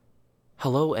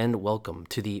Hello and welcome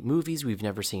to the Movies We've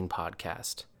Never Seen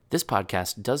podcast. This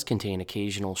podcast does contain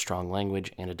occasional strong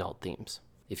language and adult themes.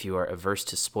 If you are averse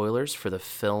to spoilers for the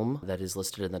film that is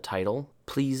listed in the title,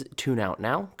 please tune out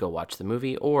now, go watch the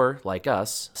movie, or, like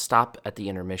us, stop at the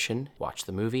intermission, watch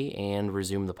the movie, and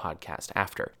resume the podcast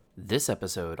after. This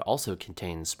episode also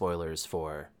contains spoilers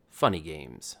for Funny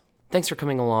Games. Thanks for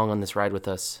coming along on this ride with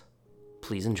us.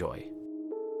 Please enjoy.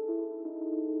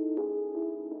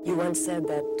 You once said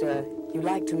that you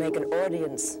like to make an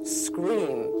audience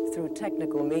scream through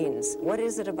technical means. What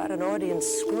is it about an audience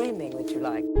screaming that you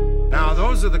like? Now,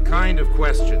 those are the kind of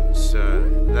questions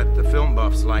that the film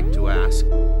buffs like to ask.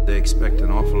 They expect an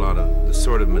awful lot of the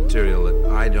sort of material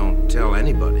that I don't tell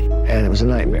anybody. And it was a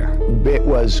nightmare. It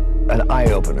was an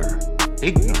eye-opener.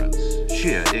 Ignorance,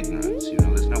 sheer ignorance. You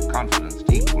know, there's no confidence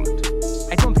to equal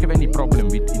it. I don't have any problem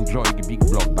with enjoying a big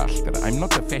blockbuster. I'm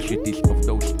not a fetishist of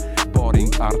those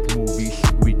boring art movies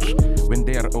which, when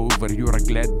they are over, you are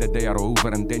glad that they are over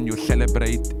and then you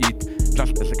celebrate it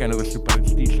just as a kind of a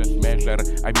superstitious measure.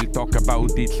 I will talk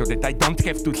about it so that I don't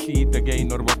have to see it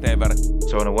again or whatever.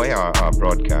 So in a way, our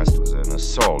broadcast was an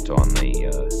assault on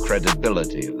the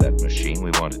credibility of that machine.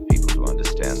 We wanted people to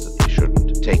understand that they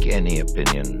shouldn't take any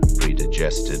opinion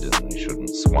pre-digested and they shouldn't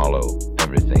swallow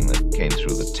everything that came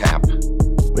through the tap.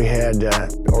 We had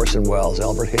Orson Welles,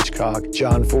 Alfred Hitchcock,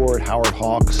 John Ford, Howard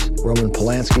Hawks, Roman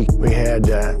Polanski. We had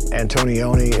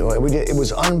Antonioni. It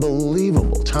was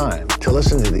unbelievable time to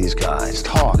listen to these guys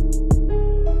talk.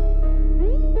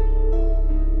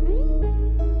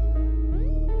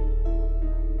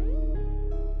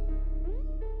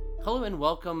 Hello and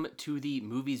welcome to the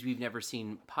Movies We've Never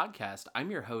Seen podcast.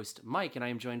 I'm your host, Mike, and I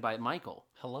am joined by Michael.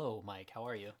 Hello, Mike. How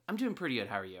are you? I'm doing pretty good.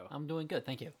 How are you? I'm doing good,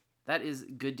 thank you. That is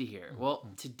good to hear. Well,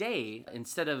 today,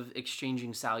 instead of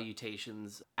exchanging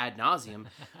salutations ad nauseum,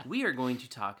 we are going to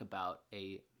talk about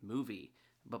a movie.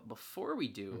 But before we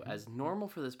do, as normal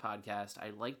for this podcast,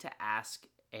 I'd like to ask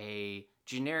a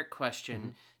generic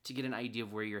question to get an idea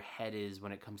of where your head is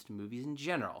when it comes to movies in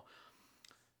general.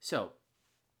 So,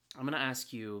 I'm going to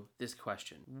ask you this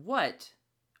question. What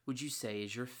would you say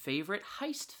is your favorite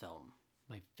heist film?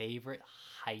 My favorite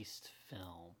heist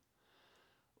film.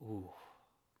 Ooh.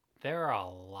 There are a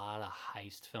lot of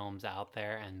heist films out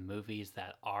there and movies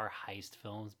that are heist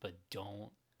films but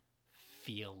don't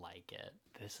feel like it.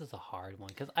 This is a hard one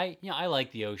because I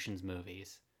like the Ocean's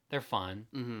movies. They're fun.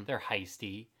 They're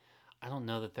heisty. I don't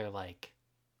know that they're like,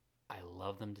 I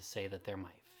love them to say that they're my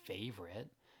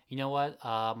favorite. You know what?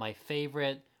 My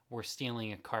favorite, we're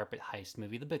stealing a carpet heist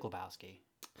movie, The Big Lebowski.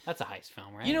 That's a heist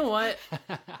film, right? You know what?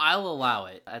 I'll allow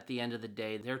it. At the end of the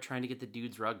day, they're trying to get the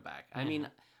dude's rug back. I mean,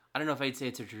 I don't know if I'd say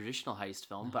it's a traditional heist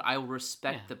film, but I will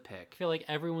respect the pick. I feel like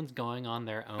everyone's going on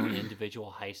their own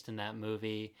individual heist in that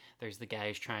movie. There's the guy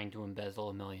who's trying to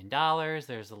embezzle $1 million.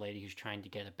 There's the lady who's trying to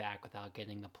get it back without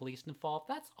getting the police involved.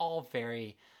 That's all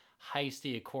very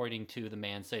heisty according to the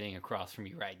man sitting across from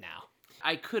you right now.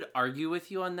 I could argue with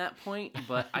you on that point,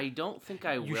 but I don't think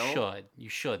I will. You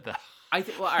should, though.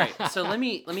 Well, all right. So let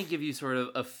me give you sort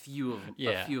of a few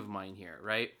of mine here,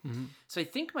 right? So I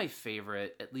think my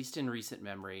favorite, at least in recent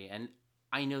memory, and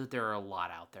I know that there are a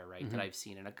lot out there, right, that I've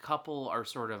seen, and a couple are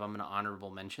sort of, I'm going to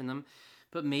honorable mention them,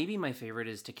 but maybe my favorite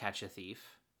is To Catch a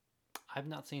Thief. I've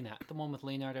not seen that. The one with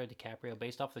Leonardo DiCaprio,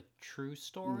 based off a true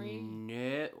story?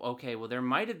 No. Okay, well, there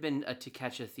might have been a To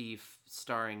Catch a Thief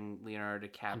starring Leonardo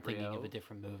DiCaprio. I'm thinking of a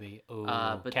different movie. Oh,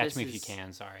 but Catch Me If You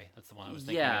Can, sorry. That's the one I was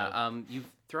thinking of. Yeah, you've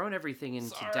thrown everything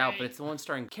into doubt, but it's the one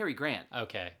starring Cary Grant.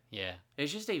 Okay, yeah.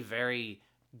 It's just a very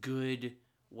good,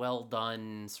 well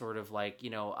done sort of like,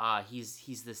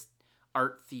 he's this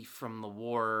art thief from the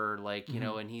war, like,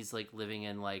 and he's like living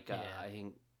in like, I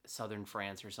think southern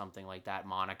France or something like that,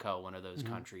 Monaco, one of those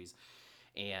countries,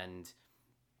 and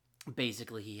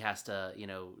basically he has to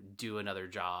do another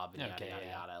job and yada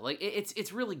yada. Like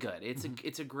it's really good.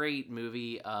 It's a great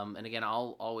movie, and again,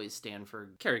 I'll always stand for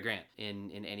Cary Grant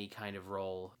in any kind of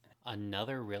role.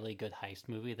 Another really good heist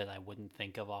movie that I wouldn't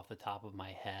think of off the top of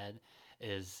my head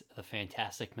is The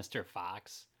Fantastic Mr.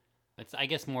 Fox. It's, I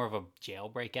guess, more of a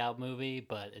jailbreakout movie,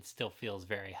 but it still feels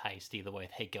very heisty the way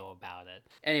they go about it.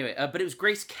 Anyway, but it was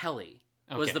Grace Kelly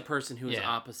was the person who was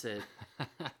opposite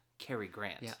Cary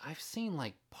Grant. Yeah, I've seen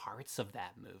like parts of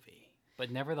that movie, but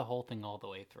never the whole thing all the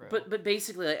way through. But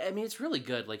basically, like, I mean, it's really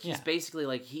good. Like he's basically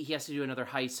like he has to do another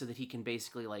heist so that he can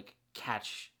basically like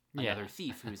catch another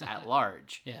thief who's at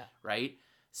large. Right.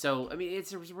 So, I mean,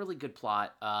 it's a really good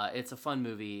plot. It's a fun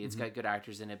movie. It's got good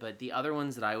actors in it. But the other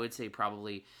ones that I would say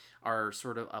probably are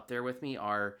sort of up there with me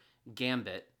are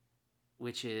Gambit,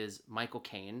 which is Michael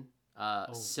Caine.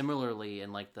 Similarly,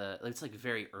 in like it's like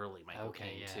very early Michael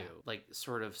Caine too, like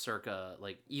sort of circa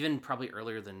like even probably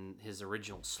earlier than his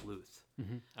original Sleuth.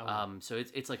 So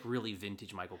it's like really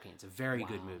vintage Michael Caine. It's a very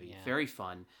good movie, very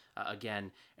fun.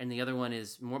 Again, and the other one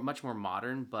is much more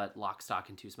modern, but Lock, Stock,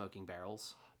 and Two Smoking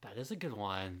Barrels. That is a good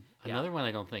one. Another one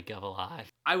I don't think of a lot.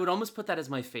 I would almost put that as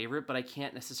my favorite, but I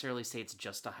can't necessarily say it's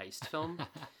just a heist film.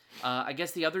 I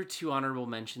guess the other two honorable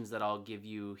mentions that I'll give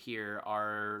you here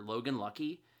are Logan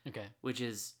Lucky, which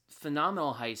is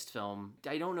phenomenal heist film.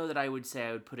 I don't know that I would say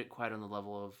I would put it quite on the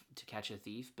level of To Catch a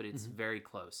Thief, but it's very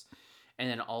close. And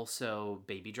then also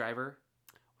Baby Driver,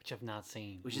 which I've not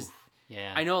seen. Which is,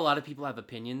 I know a lot of people have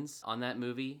opinions on that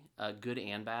movie, good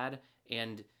and bad,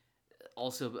 and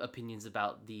also opinions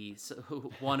about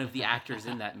one of the actors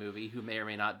in that movie who may or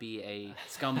may not be a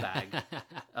scumbag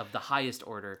of the highest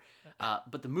order.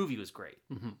 But the movie was great,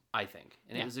 I think.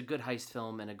 And it was a good heist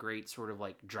film and a great sort of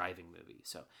like driving movie.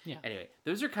 So anyway,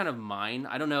 those are kind of mine.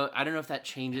 I don't know if that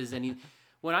changes any.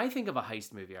 When I think of a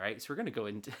heist movie, all right, so I'm going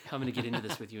to get into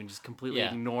this with you and just completely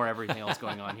ignore everything else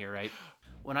going on here, right?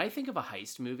 When I think of a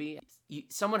heist movie,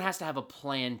 someone has to have a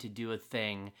plan to do a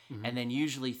thing, and then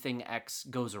usually thing X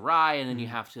goes awry, and then you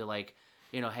have to like,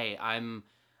 hey, I'm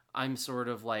sort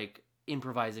of like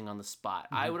improvising on the spot.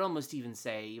 I would almost even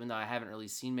say, even though I haven't really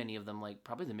seen many of them, like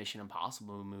probably the Mission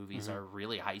Impossible movies are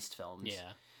really heist films.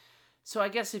 Yeah. So I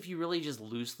guess if you really just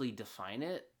loosely define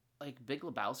it, like Big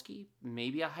Lebowski,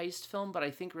 maybe a heist film, but I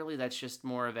think really that's just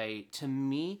more of to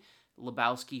me,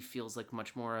 Lebowski feels like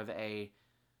much more of the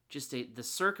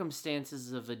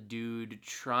circumstances of a dude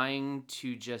trying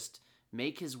to just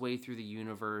make his way through the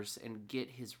universe and get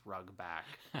his rug back.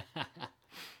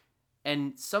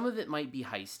 And some of it might be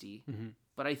heisty,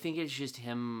 but I think it's just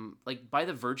him, like by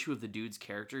the virtue of the dude's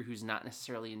character, who's not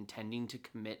necessarily intending to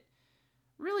commit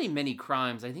really many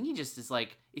crimes. I think he just is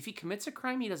like, if he commits a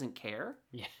crime, he doesn't care.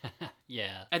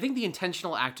 Yeah. I think the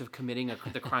intentional act of committing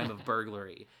the crime of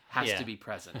burglary has to be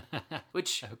present.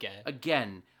 Which,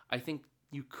 again, I think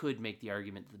you could make the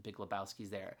argument that the Big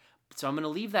Lebowski's there. So I'm going to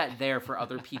leave that there for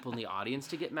other people in the audience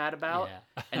to get mad about,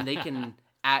 and they can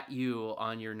at you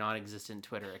on your non-existent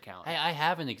Twitter account. I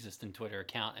have an existent Twitter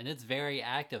account, and it's very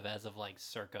active as of like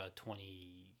circa 20XX.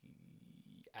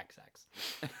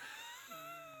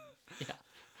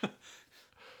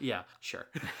 Yeah, sure.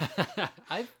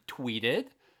 I've tweeted.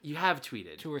 You have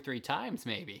tweeted 2 or 3 times,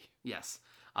 maybe. Yes.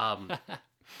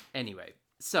 Anyway,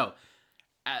 so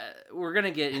we're gonna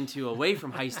get away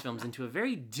from heist films into a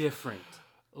very different,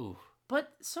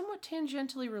 but somewhat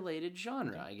tangentially related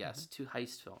genre, I guess, to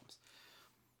heist films.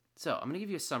 So I'm gonna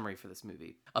give you a summary for this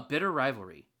movie: a bitter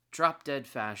rivalry, drop-dead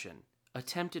fashion,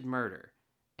 attempted murder,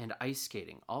 and ice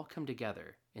skating all come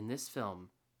together in this film,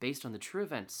 based on the true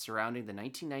events surrounding the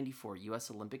 1994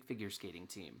 U.S. Olympic figure skating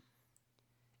team.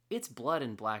 It's Blood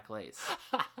and Black Lace.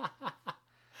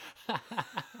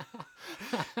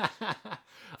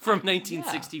 From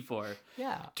 1964.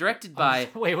 Yeah. Directed by...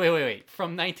 Wait.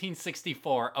 From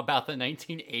 1964, about the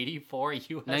 1984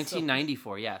 U.S.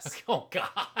 1994, yes. Oh, gosh.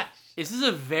 This is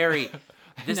a very...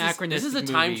 This is a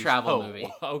time travel movie.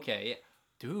 Okay.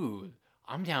 Dude,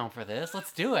 I'm down for this.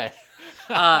 Let's do it.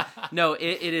 No,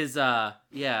 it is,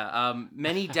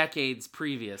 many decades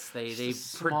previous. They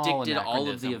predicted all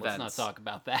of the events. Let's not talk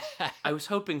about that. I was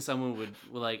hoping someone would,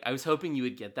 I was hoping you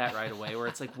would get that right away, where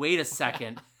it's like, wait a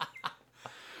second.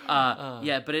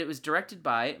 But it was directed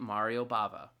by Mario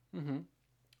Bava.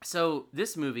 So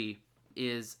this movie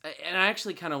is, and I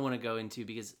actually kind of want to go into,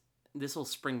 because this will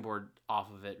springboard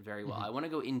off of it very well. I want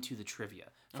to go into the trivia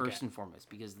first and foremost,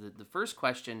 because the first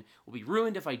question will be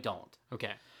ruined if I don't.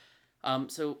 Okay.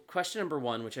 So question number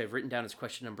 1, which I've written down as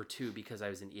question number 2 because I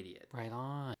was an idiot. Right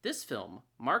on. This film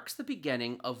marks the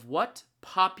beginning of what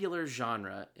popular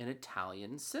genre in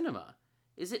Italian cinema?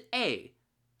 Is it A,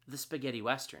 the spaghetti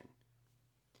western,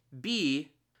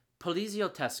 B,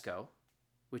 poliziotesco,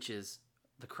 which is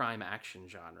the crime action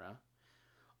genre,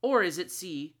 or is it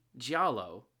C,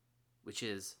 giallo, which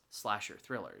is slasher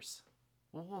thrillers?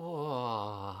 What?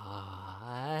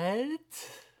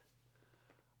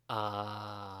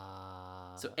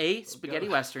 So A, spaghetti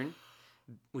western,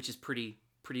 which is pretty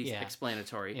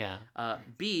explanatory. Yeah.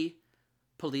 B,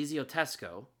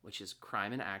 poliziotesco, which is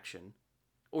crime and action,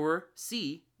 or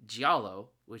C, giallo,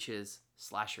 which is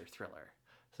slasher thriller.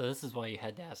 So this is why you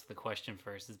had to ask the question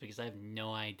first, is because I have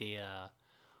no idea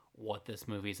what this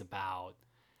movie's about.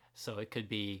 So it could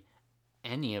be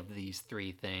any of these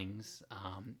 3 things.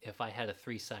 If I had a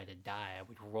 3-sided die, I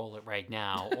would roll it right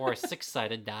now, or a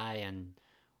 6-sided die, and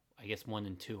I guess 1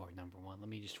 and 2 are number 1. Let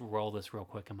me just roll this real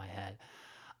quick in my head.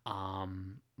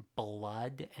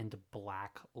 Blood and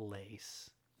Black Lace.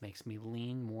 makes me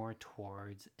lean more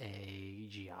towards a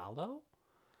giallo.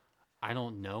 I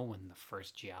don't know when the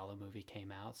first giallo movie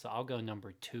came out, so I'll go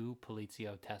number 2,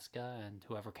 Poliziotesca, and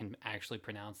whoever can actually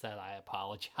pronounce that, I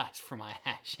apologize for my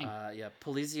hashing. Yeah,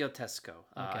 Poliziotesco,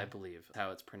 I believe how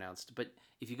it's pronounced. But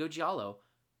if you go giallo,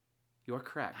 you're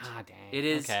correct. Ah, dang. It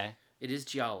is. Okay. It is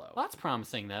giallo. Well, that's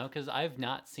promising though, because I've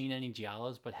not seen any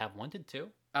giallos, but have wanted to.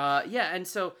 Yeah, and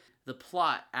so the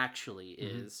plot actually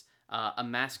is a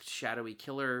masked shadowy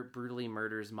killer brutally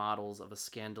murders models of a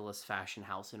scandalous fashion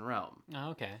house in Rome. Oh,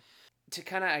 okay. To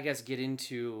kind of, I guess, get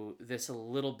into this a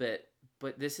little bit,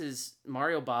 but this is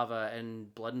Mario Bava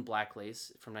and Blood and Black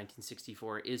Lace from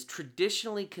 1964 is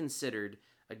traditionally considered,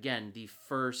 again, the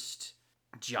first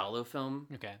giallo film.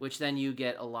 Okay. Which then you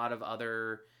get a lot of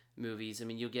other movies. I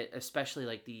mean, you'll get especially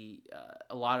like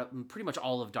a lot of, pretty much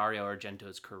all of Dario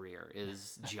Argento's career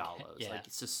is giallos. Yeah. Like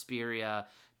Suspiria,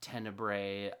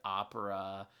 Tenebrae,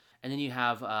 Opera, and then you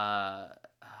have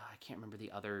I can't remember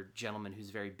the other gentleman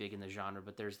who's very big in the genre,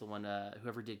 but there's the one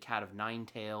whoever did Cat of Nine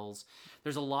Tails.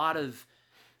 There's a lot of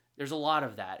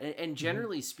that, and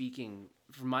generally speaking,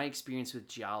 from my experience with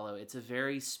giallo, it's a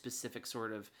very specific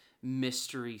sort of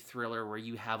mystery thriller where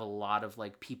you have a lot of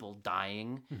like people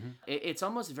dying. It's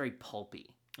almost very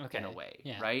pulpy in a way,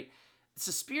 right?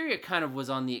 Suspiria kind of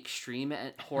was on the extreme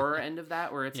horror end of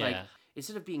that, where it's like,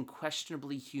 instead of being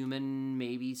questionably human,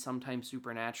 maybe sometimes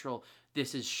supernatural,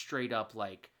 this is straight up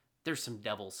like there's some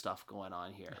devil stuff going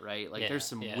on here, right? Like there's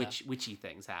some witchy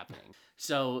things happening.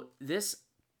 So this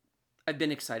I've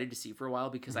been excited to see for a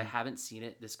while because I haven't seen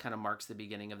it. This kind of marks the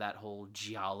beginning of that whole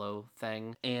giallo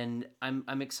thing, and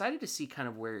I'm excited to see kind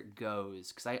of where it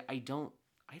goes because I don't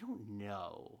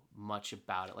know much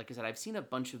about it. Like I said, I've seen a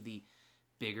bunch of the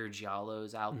bigger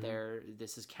giallos out there.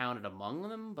 This is counted among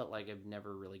them, but like I've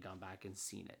never really gone back and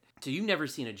seen it. So you've never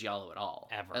seen a giallo at all,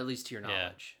 ever, at least to your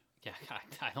knowledge. Yeah,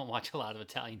 I don't watch a lot of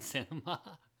Italian cinema.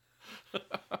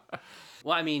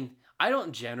 Well, I mean, I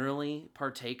don't generally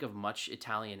partake of much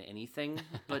Italian anything,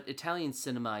 but Italian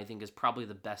cinema, I think, is probably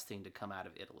the best thing to come out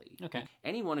of Italy. Okay.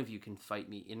 Any one of you can fight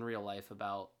me in real life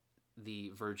about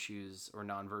the virtues or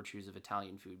non-virtues of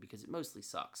Italian food because it mostly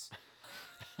sucks.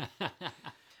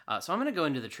 So I'm going to go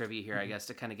into the trivia here, I guess,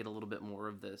 to kind of get a little bit more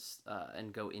of this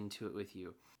and go into it with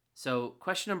you. So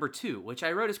question number 2, which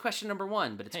I wrote as question number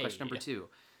 1, but it's question number 2,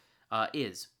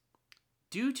 is,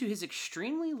 due to his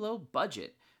extremely low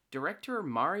budget, director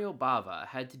Mario Bava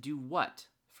had to do what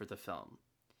for the film?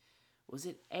 Was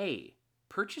it A,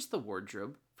 purchase the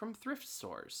wardrobe from thrift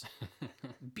stores?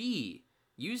 B,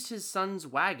 used his son's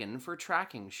wagon for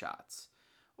tracking shots?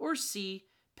 Or C,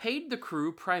 paid the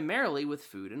crew primarily with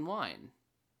food and wine?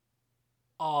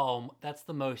 Oh, that's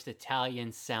the most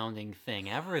Italian sounding thing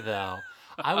ever, though.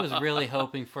 I was really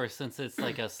hoping for, since it's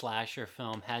like a slasher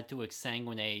film, had to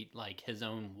exsanguinate like his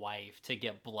own wife to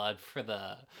get blood for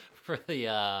the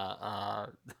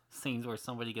scenes where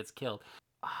somebody gets killed.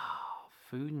 Oh,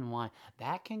 food and wine.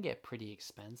 That can get pretty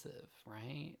expensive,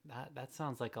 right? That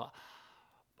sounds like a...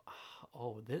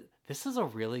 Oh, this is a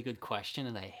really good question,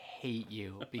 and I hate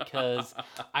you because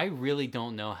I really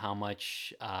don't know how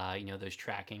much, those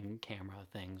tracking camera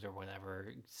things or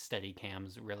whatever steady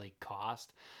cams really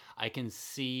cost. I can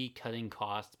see cutting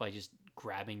costs by just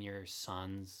grabbing your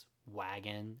son's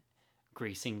wagon,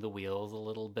 greasing the wheels a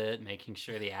little bit, making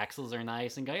sure the axles are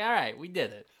nice, and going, all right, we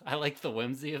did it. I like the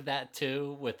whimsy of that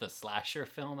too, with the slasher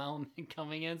film element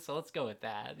coming in, so let's go with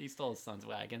that. He stole his son's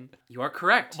wagon. You are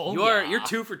correct. Oh, You're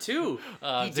 2 for 2.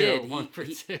 He did. 1 for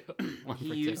 2.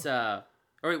 He used all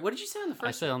right, what did you say on the first?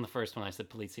 I said on the first one, I said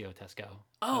Poliziotesco.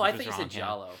 Oh, I thought you said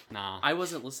giallo. Nah. I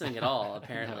wasn't listening at all,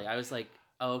 apparently. No. I was like,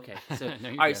 oh, okay. So No,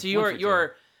 all right, good. so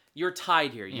you're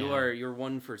tied here. Yeah. You're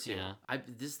 1 for 2. Yeah.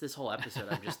 This whole episode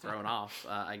I'm just thrown off,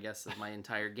 I guess, of my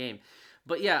entire game.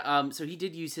 But yeah, so he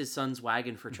did use his son's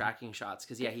wagon for tracking shots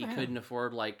because he couldn't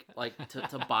afford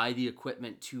to buy the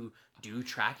equipment to do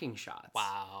tracking shots.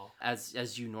 Wow.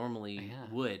 As you normally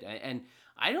would. And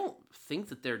I don't think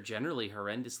that they're generally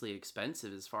horrendously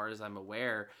expensive as far as I'm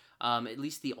aware. At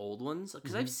least the old ones,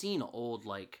 because I've seen old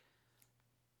like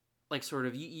sort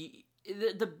of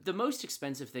the most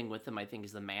expensive thing with them, I think,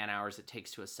 is the man hours it takes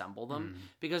to assemble them,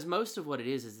 because most of what it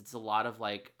is it's a lot of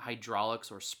like hydraulics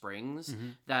or springs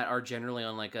that are generally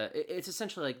on like it's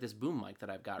essentially like this boom mic that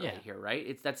I've got right here,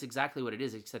 right? That's exactly what it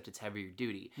is, except it's heavier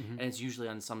duty, and it's usually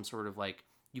on some sort of like,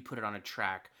 you put it on a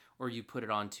track, or you put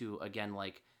it onto, again,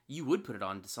 like you would put it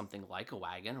onto something like a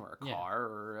wagon or a car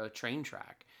or a train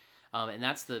track, and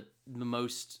that's the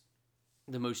most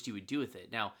you would do with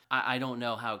it. Now, I don't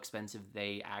know how expensive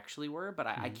they actually were, but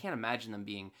I can't imagine them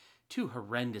being too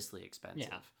horrendously expensive.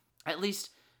 Yeah. At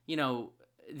least,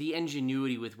 the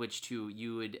ingenuity with which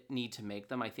you would need to make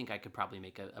them, I think I could probably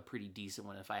make a pretty decent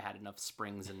one if I had enough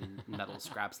springs and metal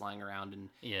scraps lying around and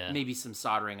maybe some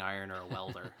soldering iron or a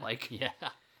welder. Like,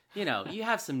 you know, you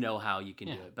have some know-how, you can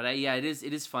do it. But it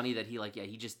is funny that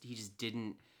he just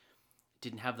didn't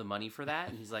have the money for that,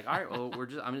 and he's like, all right, well,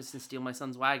 I'm just gonna steal my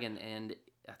son's wagon, and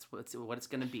that's what it's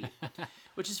gonna be.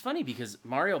 Which is funny because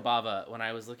Mario Bava, when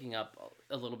I was looking up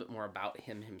a little bit more about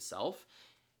him himself,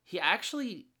 he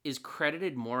actually is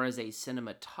credited more as a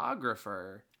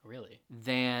cinematographer, really,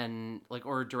 than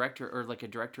or a director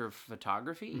of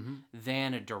photography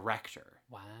than a director.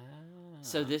 Wow.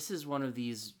 So this is one of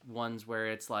these ones where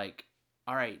it's like,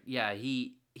 all right, yeah,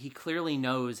 he clearly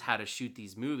knows how to shoot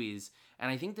these movies, and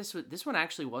I think this one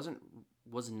actually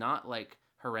was not like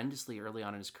horrendously early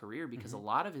on in his career, because a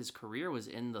lot of his career was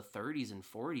in the 30s and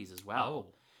 40s as well. Oh.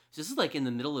 So this is like in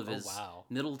the middle of his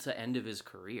middle to end of his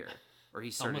career. Or he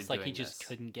started almost like he this. just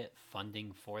couldn't get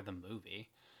funding for the movie.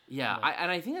 Yeah, and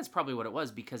I think that's probably what it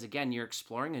was, because again, you're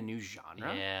exploring a new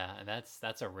genre. Yeah,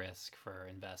 that's a risk for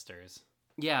investors.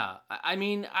 Yeah, I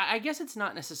mean, I guess it's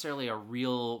not necessarily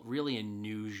really a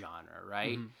new genre,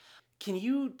 right? Mm-hmm. Can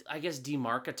you, I guess,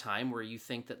 demark a time where you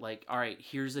think that, like, all right,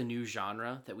 here's a new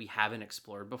genre that we haven't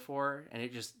explored before, and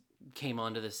it just came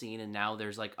onto the scene, and now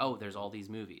there's like, oh, there's all these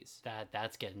movies.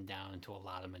 That's getting down into a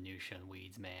lot of minutia and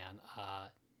weeds, man.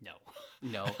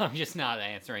 No, I'm just not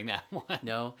answering that one.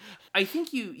 No, I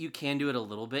think you can do it a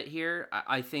little bit here.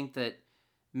 I think that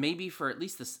maybe for at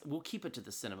least this, we'll keep it to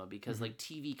the cinema, because like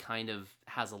TV kind of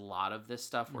has a lot of this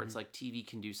stuff where it's like TV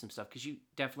can do some stuff, because you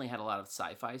definitely had a lot of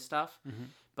sci-fi stuff.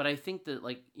 But I think that,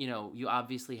 like, you know, you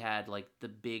obviously had like the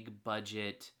big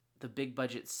budget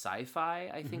sci-fi,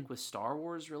 I think, with Star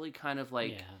Wars really kind of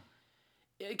like,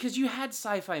 because you had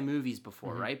sci-fi movies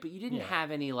before, right? But you didn't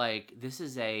have any like, this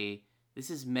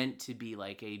is meant to be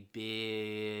like a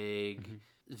big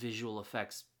visual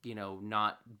effects, you know,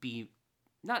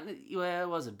 it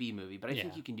was a B movie, but I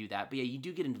think you can do that. But yeah, you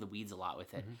do get into the weeds a lot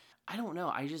with it. I don't know.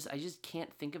 I just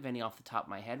can't think of any off the top of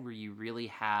my head where you really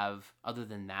have, other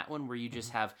than that one, where you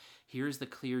just have, here's the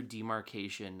clear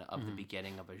demarcation of the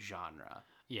beginning of a genre.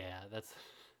 Yeah,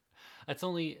 that's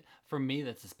only, for me,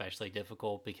 that's especially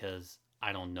difficult because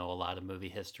I don't know a lot of movie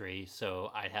history,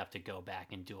 so I'd have to go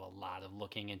back and do a lot of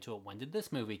looking into it. When did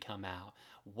this movie come out?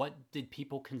 What did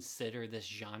people consider this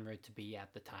genre to be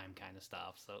at the time, kind of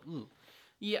stuff. So,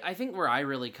 yeah, I think where I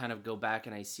really kind of go back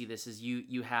and I see this is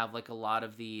you have like a lot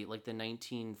of the, like the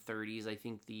 1930s, I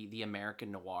think the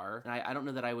American noir. And I don't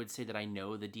know that I would say that I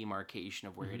know the demarcation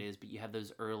of where it is, but you have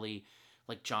those early,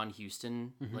 like John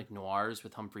Huston, like noirs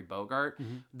with Humphrey Bogart.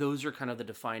 Those are kind of the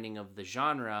defining of the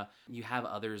genre. You have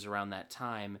others around that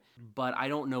time, but I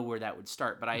don't know where that would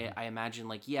start. But I imagine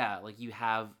like, yeah, like you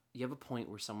have a point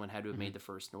where someone had to have made the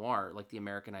first noir, like the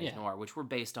Americanized noir, which were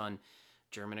based on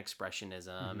German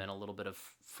Expressionism and a little bit of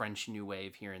French New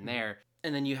Wave here and there.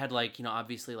 And then you had like, you know,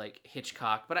 obviously like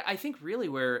Hitchcock. But I think really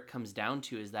where it comes down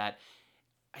to is that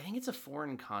I think it's a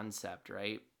foreign concept,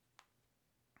 right?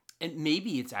 And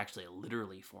maybe it's actually a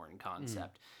literally foreign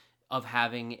concept of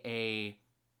having a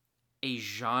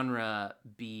genre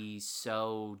be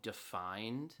so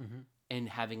defined and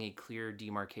having a clear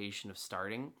demarcation of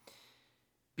starting.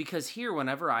 Because here,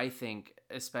 whenever I think,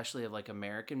 especially of like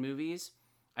American movies,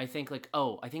 I think like,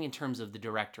 I think in terms of the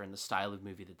director and the style of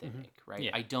movie that they make, right?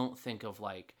 Yeah. I don't think of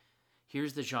like,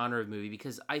 here's the genre of movie,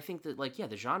 because I think that like, yeah,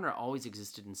 the genre always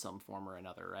existed in some form or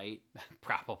another, right?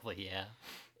 Probably, yeah.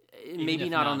 Maybe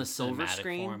not on the silver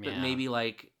screen, form, but maybe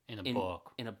like in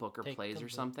a book or plays or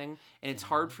something. And it's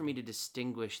hard for me to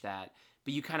distinguish that,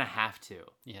 but you kind of have to.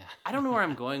 Yeah. I don't know where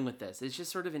I'm going with this. It's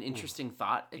just sort of an interesting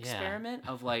thought experiment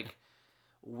of like,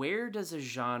 where does a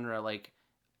genre like,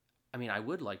 I mean, I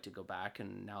would like to go back,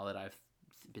 and now that I've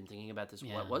been thinking about this,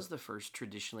 what was the first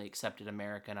traditionally accepted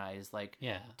Americanized like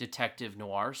detective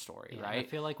noir story, right? I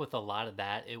feel like with a lot of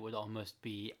that, it would almost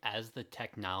be as the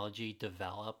technology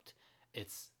developed,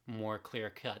 it's more clear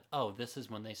cut. Oh, this is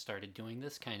when they started doing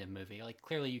this kind of movie. Like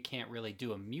clearly you can't really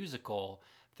do a musical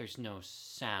if there's no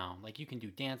sound. Like you can do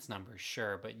dance numbers,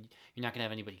 sure, but you're not gonna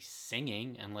have anybody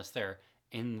singing unless they're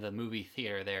in the movie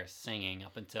theater there singing,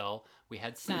 up until we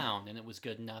had sound and it was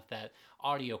good enough that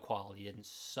audio quality didn't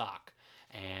suck.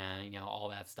 And, you know, all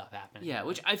that stuff happened. Yeah,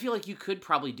 which I feel like you could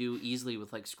probably do easily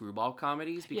with, like, screwball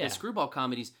comedies. Because screwball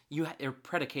comedies, they're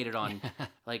predicated on,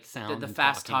 like, the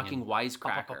fast-talking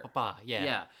wisecracker.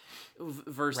 Yeah.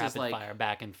 Versus, rapid like... fire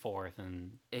back and forth.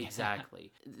 And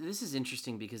exactly. This is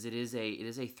interesting because it is a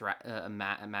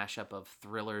mashup of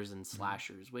thrillers and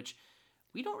slashers, which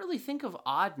we don't really think of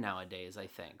odd nowadays, I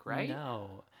think, right?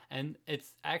 No. And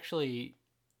it's actually...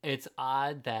 It's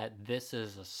odd that this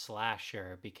is a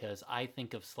slasher because I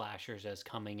think of slashers as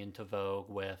coming into vogue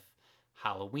with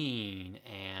Halloween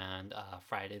and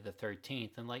Friday the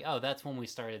 13th. And like, oh, that's when we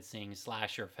started seeing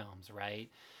slasher films, right?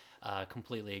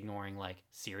 Completely ignoring like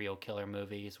serial killer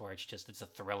movies where it's a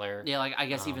thriller. Yeah, like I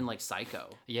guess even like Psycho.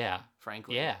 Yeah.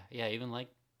 Frankly. Yeah, even like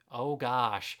oh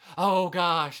gosh,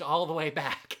 all the way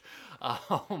back.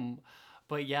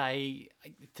 But yeah,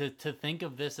 to think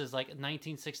of this as like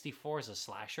 1964 as a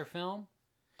slasher film.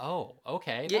 Oh,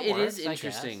 okay. Yeah, it works, is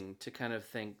interesting to kind of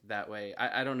think that way.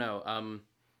 I don't know.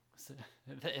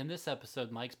 In this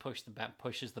episode, Mike's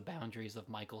pushes the boundaries of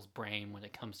Michael's brain when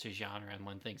it comes to genre and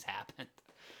when things happen.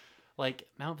 Like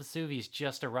Mount Vesuvius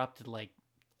just erupted like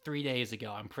 3 days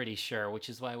ago, I'm pretty sure, which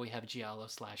is why we have giallo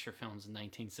slasher films in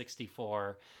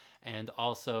 1964. And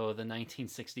also the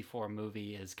 1964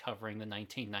 movie is covering the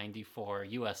 1994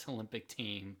 U.S. Olympic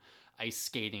team ice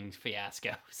skating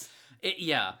fiascos.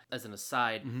 Yeah, as an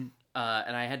aside, and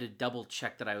I had to double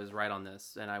check that I was right on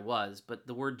this, and I was, but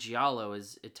the word giallo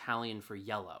is Italian for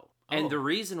yellow. And the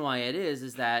reason why it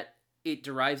is that it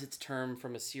derives its term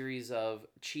from a series of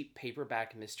cheap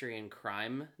paperback mystery and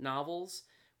crime novels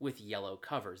with yellow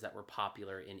covers that were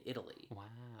popular in Italy. Wow.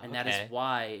 And that is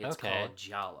why it's called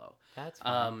giallo. That's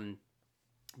fun.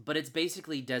 But it's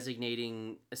basically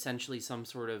designating essentially some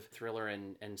sort of thriller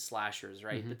and slashers,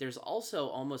 right? But there's also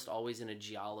almost always in a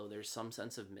giallo, there's some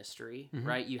sense of mystery,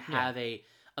 right? You have a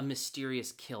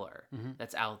mysterious killer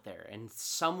that's out there, and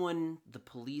someone, the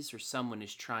police or someone,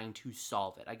 is trying to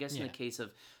solve it. I guess in the case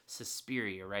of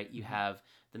Suspiria, right? You have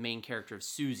the main character of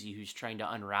Susie who's trying to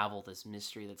unravel this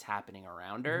mystery that's happening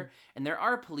around her. And there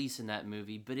are police in that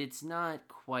movie, but it's not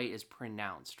quite as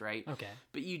pronounced, right? Okay.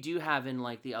 But you do have in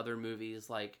like the other movies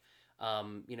like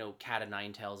Cat of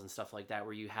Nine Tails and stuff like that,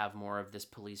 where you have more of this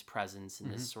police presence and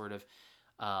this sort of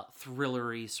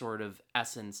thrillery sort of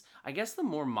essence. I guess the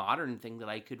more modern thing that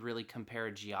I could really compare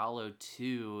giallo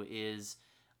to is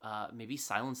maybe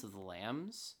Silence of the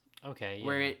Lambs. Okay, yeah.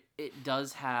 Where it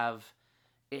does have,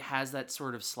 it has that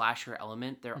sort of slasher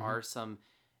element. There are some,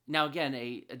 now again,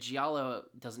 a giallo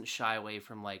doesn't shy away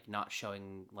from like not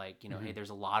showing like, hey, there's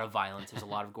a lot of violence, there's a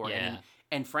lot of gore.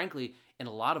 And frankly, in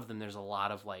a lot of them, there's a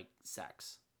lot of like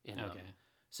sex in them.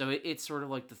 So it's sort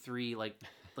of like the three, like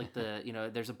the,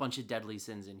 there's a bunch of deadly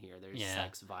sins in here. There's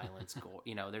sex, violence, gore,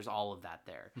 there's all of that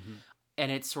there.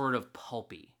 And it's sort of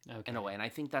pulpy in a way. And I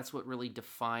think that's what really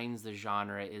defines the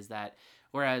genre, is that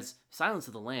whereas Silence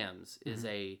of the Lambs is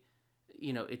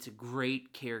it's a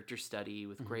great character study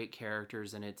with great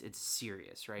characters, and it's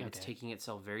serious, right? It's taking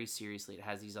itself very seriously. It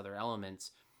has these other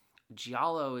elements.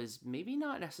 Giallo is maybe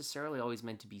not necessarily always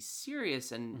meant to be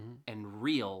serious and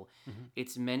real.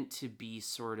 It's meant to be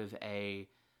sort of a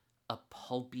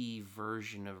pulpy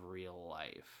version of real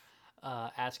life.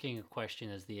 Asking a question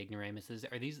as the ignoramus, is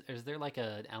there like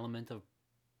an element of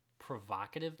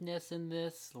provocativeness in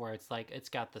this, where it's like it's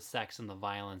got the sex and the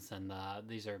violence and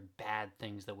these are bad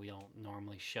things that we don't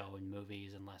normally show in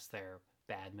movies unless they're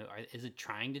bad is it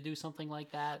trying to do something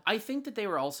like that? I think that they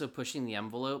were also pushing the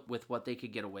envelope with what they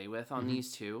could get away with on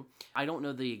these two. I don't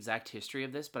know the exact history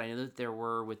of this, but I know that there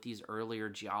were, with these earlier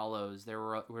giallos, there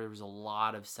was a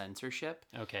lot of censorship.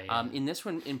 Okay. In this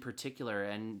one in particular,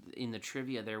 and in the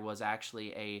trivia, there was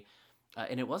actually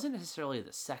and it wasn't necessarily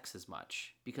the sex as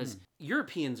much, because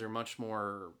Europeans are much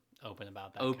more open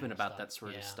about that that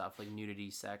sort of stuff, like nudity,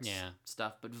 sex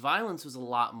stuff. But violence was a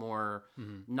lot more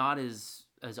not as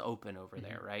open over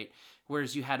there, right?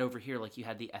 Whereas you had over here, like you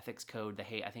had the ethics code,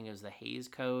 I think it was the Hays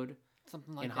Code,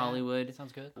 something like in that. Hollywood.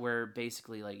 Sounds good. Where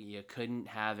basically like you couldn't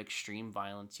have extreme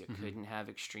violence, you couldn't have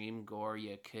extreme gore,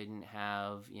 you couldn't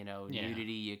have,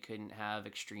 nudity, you couldn't have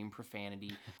extreme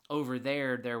profanity. Over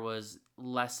there was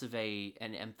less of an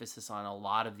emphasis on a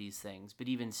lot of these things, but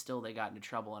even still they got into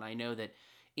trouble. And I know that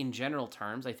in general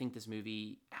terms, I think this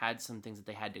movie had some things that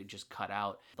they had to just cut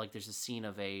out. Like there's a scene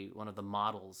of one of the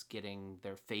models getting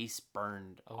their face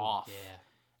burned off. Yeah.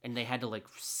 And they had to like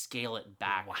scale it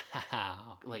back.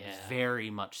 Wow. Like very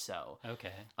much so.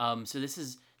 Okay. So this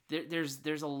is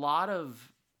there's a lot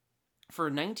of, for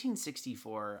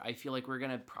 1964, I feel like we're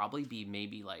gonna probably be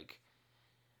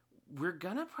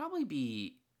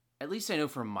at least I know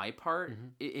for my part,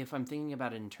 if I'm thinking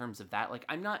about it in terms of that, like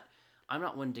I'm not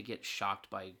one to get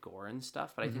shocked by gore and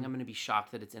stuff, but I think I'm going to be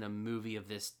shocked that it's in a movie of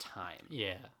this time.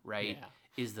 Yeah. Right?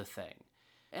 Yeah. Is the thing.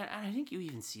 And I think you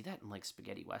even see that in like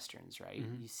spaghetti westerns, right?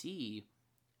 You see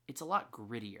it's a lot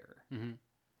grittier.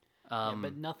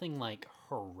 But nothing like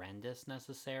horrendous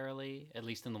necessarily, at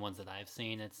least in the ones that I've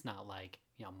seen. It's not like,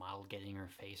 model getting her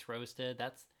face roasted.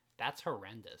 That's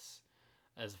horrendous.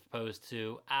 as opposed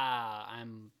to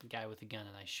I'm the guy with a gun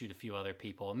and I shoot a few other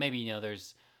people. Maybe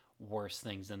there's worse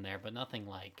things in there, but nothing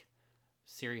like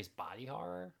serious body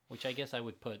horror, which I guess I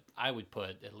would put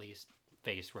at least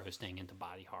face roasting into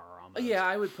body horror almost. Yeah,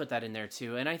 I would put that in there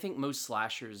too. And I think most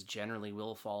slashers generally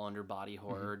will fall under body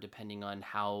horror, depending on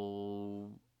how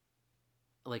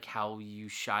you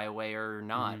shy away or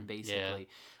not, basically.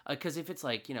 Because if it's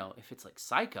like, if it's like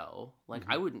Psycho, like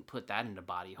I wouldn't put that into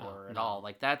body horror at all.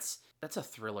 Like that's a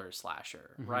thriller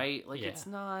slasher, right? Like it's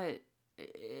not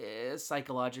a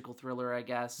psychological thriller, I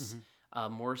guess.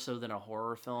 More so than a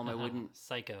horror film. I wouldn't.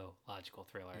 Psychological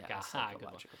thriller. Yeah,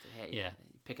 psychological. Hey,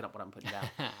 picking up what I'm putting down.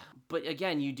 But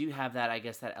again, you do have that, I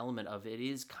guess, that element of it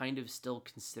is kind of still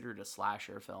considered a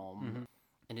slasher film.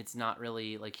 And it's not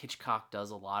really like Hitchcock does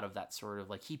a lot of that sort of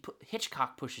like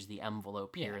Hitchcock pushes the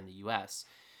envelope here in the U.S.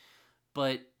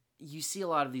 But you see a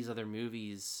lot of these other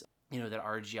movies, that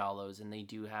are giallos, and they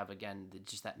do have, again,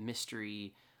 just that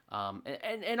mystery.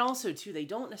 And also too, they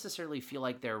don't necessarily feel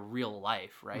like they're real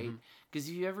life, right? Because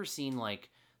if you've ever seen like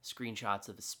screenshots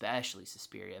of especially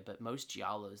Suspiria, but most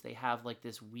giallos, they have like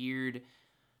this weird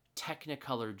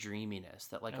Technicolor dreaminess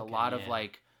that like a lot of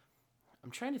like,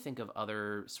 I'm trying to think of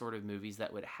other sort of movies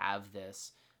that would have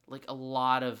this, like a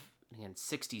lot of, again,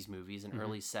 60s movies and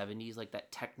early 70s, like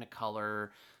that Technicolor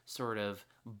sort of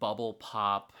bubble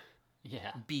pop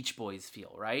Beach Boys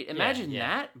feel, right? Imagine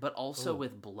that, but also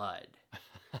with blood.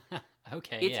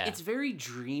 It's very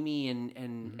dreamy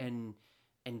and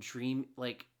dream,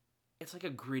 like it's like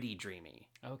a gritty dreamy.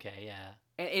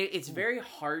 And it's very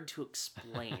hard to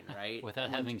explain, right? Without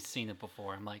having seen it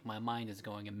before, I'm like, my mind is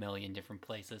going a million different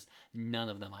places. None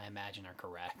of them I imagine are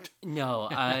correct. No,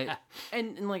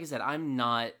 and like I said, I'm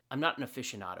not an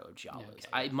aficionado of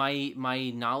giallos. My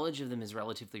knowledge of them is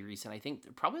relatively recent. I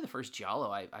think probably the first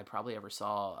giallo I probably ever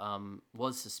saw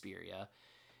was Suspiria.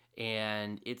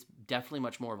 And it's definitely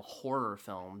much more of a horror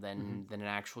film than an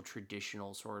actual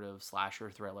traditional sort of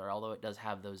slasher thriller. Although it does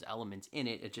have those elements in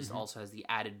it, it just also has the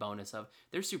added bonus of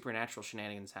there's supernatural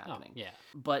shenanigans happening.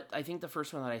 But I think the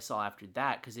first one that I saw after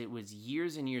that, because it was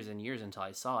years and years and years until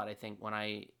I saw it. I think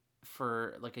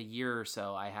for like a year or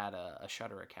so, I had a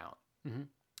Shudder account.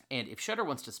 And if Shudder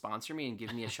wants to sponsor me and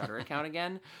give me a Shudder account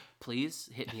again, please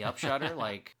hit me up, Shudder.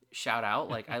 Like, shout out.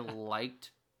 Like, I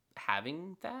liked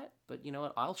having that, but you know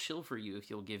what, I'll shill for you if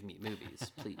you'll give me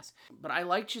movies, please. But I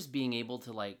like just being able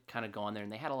to like kind of go on there,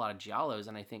 and they had a lot of giallos,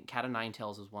 and I think Cat o' Nine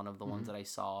Tails was one of the ones that I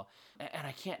saw, and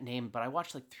I can't name, but I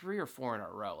watched like 3 or 4 in a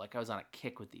row. Like I was on a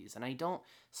kick with these, and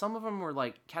some of them were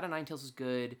like, Cat o' Nine Tails was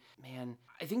good, man.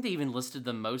 I think they even listed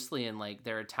them mostly in like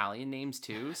their Italian names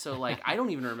too, so like I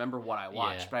don't even remember what I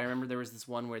watched, but I remember there was this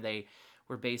one where they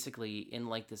were basically in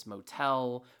like this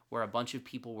motel where a bunch of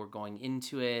people were going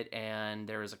into it, and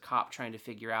there was a cop trying to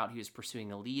figure out, he was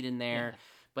pursuing a lead in there.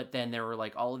 But then there were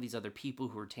like all of these other people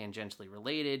who were tangentially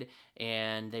related,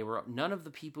 and they were none of the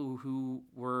people who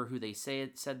were who they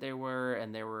said they were,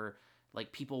 and there were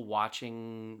like people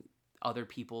watching other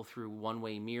people through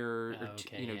one-way mirror,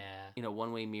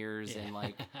 one-way mirrors, and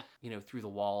like through the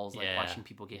walls, like watching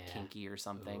people get kinky or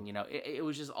something. It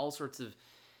was just all sorts of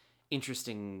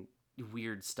interesting,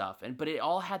 weird stuff, but it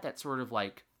all had that sort of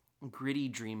like gritty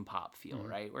dream pop feel,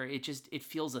 right? Where it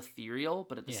feels ethereal,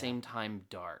 but at the same time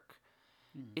dark.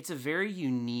 It's a very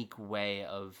unique way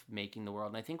of making the world,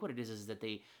 and I think what it is that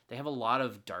they have a lot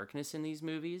of darkness in these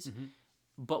movies,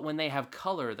 but when they have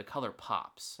color, the color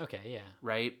pops.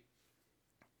 Right?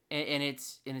 And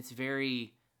it's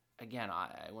very, again,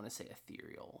 I want to say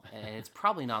ethereal, and it's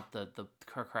probably not the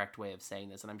correct way of saying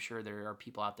this, and I'm sure there are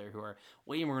people out there who are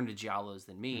way more into giallos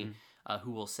than me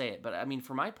who will say it. But I mean,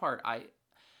 for my part,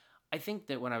 I think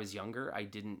that when I was younger, I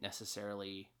didn't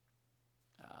necessarily,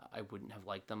 I wouldn't have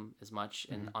liked them as much.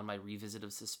 And on my revisit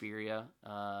of Suspiria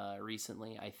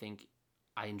recently, I think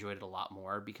I enjoyed it a lot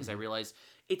more because I realized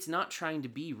it's not trying to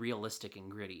be realistic and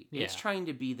gritty. It's trying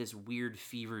to be this weird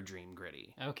fever dream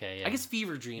gritty. I guess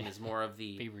fever dream is more of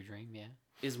the fever dream,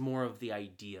 is more of the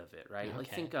idea of it, right?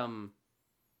 Like think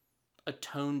a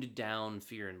toned down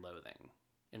Fear and Loathing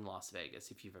in Las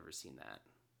Vegas, if you've ever seen that.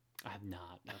 I have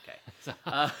not. Okay. So,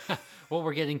 what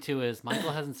we're getting to is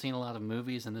Michael hasn't seen a lot of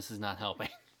movies, and this is not helping.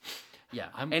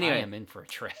 I am in for a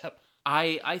trip.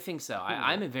 I think so.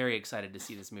 I'm very excited to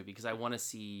see this movie because I want to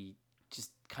see just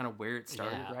kind of where it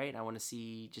started, right? I want to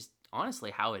see just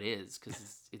honestly how it is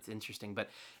because it's interesting.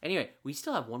 But anyway, we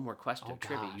still have one more question of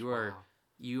trivia.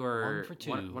 You are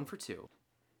 1 for 2.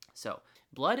 So,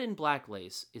 Blood and Black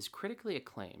Lace is critically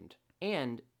acclaimed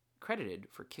and credited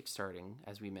for kickstarting,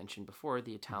 as we mentioned before,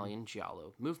 the Italian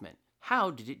giallo movement. How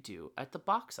did it do at the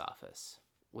box office?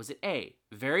 Was it A,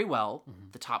 very well,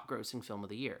 the top grossing film of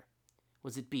the year?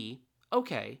 Was it B,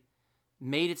 okay,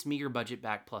 made its meager budget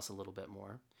back plus a little bit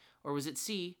more? Or was it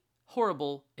C,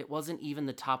 horrible, it wasn't even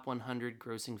the top 100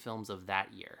 grossing films of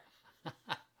that year?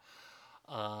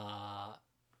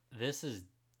 This is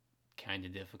kind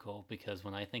of difficult because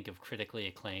when I think of critically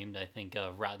acclaimed, I think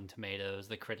of Rotten Tomatoes.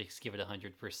 The critics give it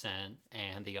 100%,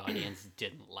 and the audience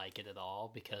didn't like it at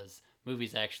all because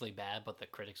movie's actually bad, but the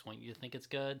critics want you to think it's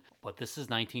good. But this is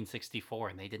 1964,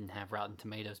 and they didn't have Rotten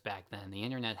Tomatoes back then. The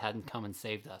internet hadn't come and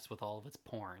saved us with all of its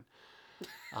porn.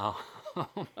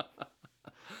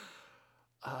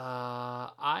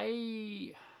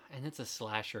 And it's a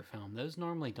slasher film. Those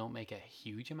normally don't make a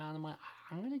huge amount of money.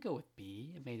 I'm going to go with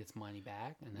B. It made its money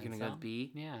back. And You're going to go with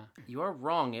B? Yeah. You are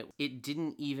wrong. It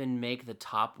didn't even make the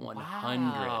top 100.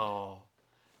 Wow.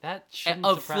 That shouldn't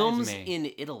of surprise films me.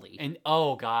 in Italy. And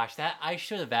oh gosh, that I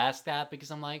should have asked that because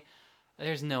I'm like,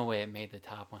 there's no way it made the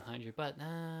top 100. But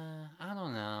I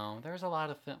don't know. There's a lot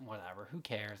of whatever. Who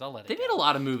cares? I'll let it. They made a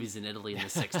lot of movies in Italy in the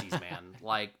 60s, man.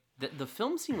 Like the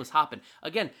film scene was hopping.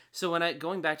 Again, so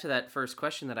going back to that first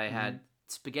question that I had,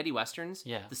 spaghetti westerns,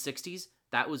 Yeah. the 60s,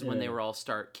 that was when they were all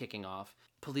start kicking off.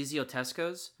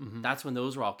 Poliziotescos, that's when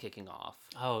those were all kicking off.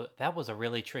 Oh, that was a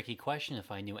really tricky question if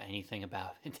I knew anything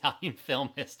about Italian film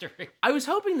history. I was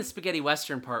hoping the spaghetti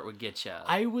western part would get you.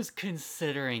 I was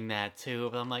considering that too,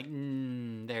 but I'm like,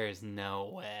 there's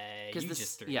no way. You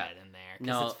just threw that in there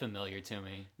because it's familiar to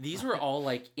me. These were all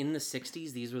like in the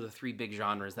 60s, these were the three big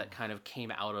genres that kind of came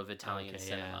out of Italian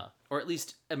cinema. Or at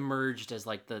least emerged as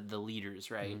like the leaders,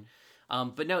 right?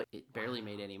 But no, it barely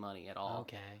made any money at all.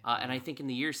 Okay. And I think in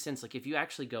the years since, like if you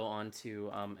actually go on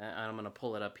to, and I'm going to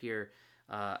pull it up here.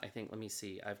 I think, let me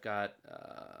see. I've got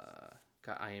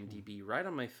IMDb right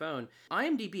on my phone.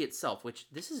 IMDb itself, which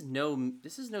this is no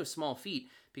small feat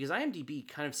because IMDb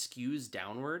kind of skews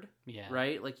downward. Yeah.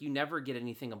 Right? Like you never get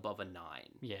anything above a 9.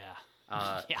 Yeah.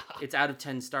 Yeah. It's out of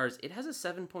 10 stars. It has a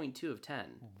 7.2 of 10.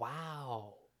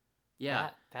 Wow.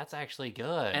 Yeah. That's actually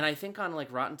good. And I think on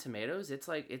like Rotten Tomatoes,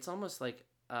 it's almost like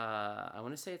I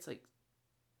want to say it's like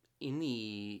in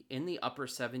the upper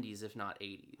 70s, if not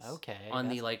 80s. Okay. On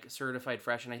the like certified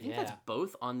fresh, and I think that's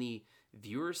both on the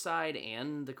viewer side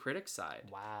and the critic side.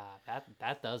 Wow,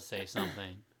 that does say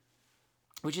something.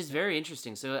 Which is very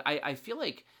interesting. So I feel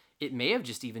like it may have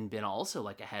just even been also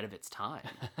like ahead of its time.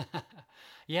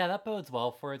 Yeah, that bodes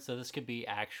well for it. So this could be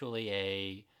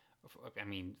actually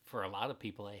for a lot of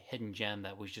people, a hidden gem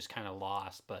that was just kind of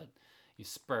lost, but you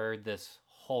spurred this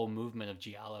whole movement of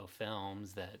giallo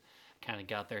films that kind of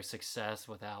got their success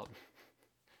without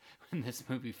when this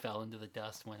movie fell into the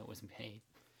dust when it was made.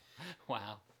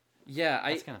 Wow. Yeah,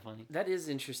 that's kind of funny. That is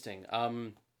interesting. I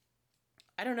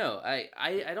don't know.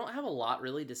 I don't have a lot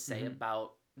really to say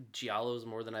about giallos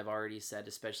more than I've already said,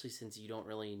 especially since you don't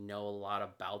really know a lot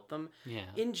about them. Yeah.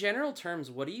 In general terms,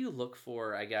 what do you look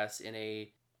for, I guess, in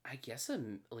a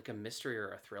mystery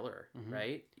or a thriller,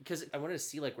 right? Because I wanted to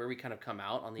see like where we kind of come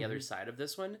out on the other side of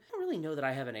this one. I don't really know that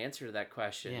I have an answer to that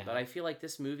question, but I feel like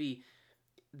this movie,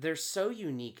 they're so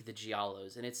unique, the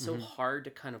giallos, and it's so hard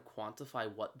to kind of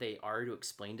quantify what they are to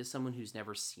explain to someone who's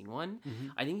never seen one.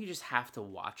 I think you just have to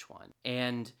watch one.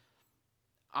 And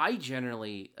I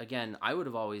generally, again, I would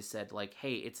have always said like,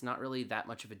 hey, it's not really that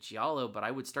much of a giallo, but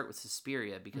I would start with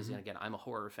Suspiria because again, I'm a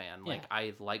horror fan. Like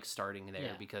I like starting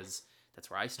there because that's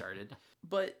where I started.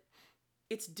 But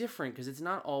it's different because it's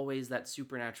not always that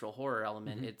supernatural horror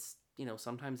element. It's,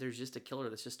 sometimes there's just a killer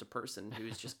that's just a person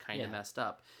who's just kind of messed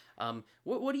up.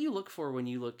 What do you look for when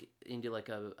you look into like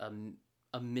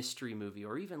a mystery movie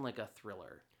or even like a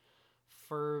thriller?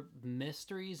 For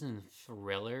mysteries and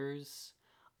thrillers,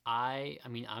 I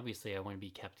mean, obviously I want to be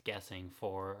kept guessing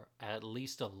for at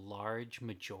least a large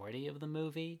majority of the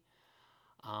movie.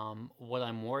 What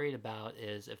I'm worried about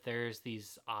is if there's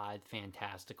these odd,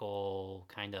 fantastical,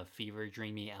 kind of fever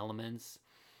dreamy elements,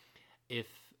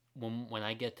 when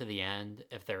I get to the end,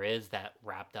 if there is that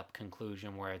wrapped up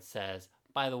conclusion where it says,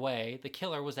 by the way, the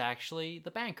killer was actually the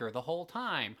banker the whole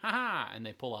time, haha, and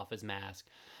they pull off his mask.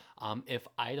 If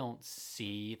I don't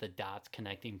see the dots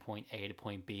connecting point A to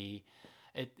point B,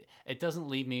 it doesn't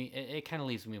leave me, it kind of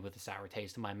leaves me with a sour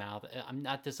taste in my mouth. I'm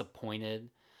not disappointed,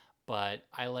 but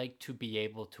I like to be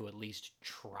able to at least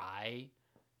try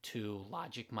to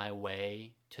logic my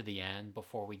way to the end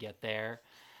before we get there.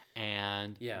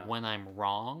 And when I'm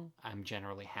wrong, I'm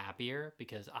generally happier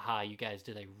because, you guys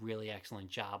did a really excellent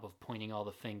job of pointing all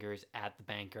the fingers at the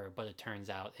banker, but it turns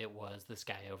out it was this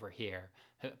guy over here.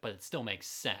 But it still makes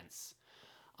sense.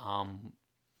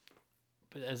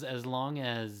 But as long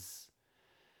as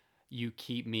you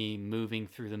keep me moving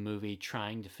through the movie,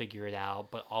 trying to figure it out,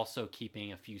 but also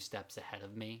keeping a few steps ahead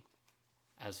of me,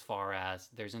 as far as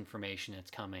there's information,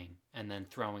 it's coming, and then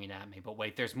throwing it at me. But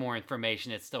wait, there's more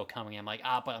information, it's still coming. I'm like,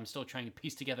 but I'm still trying to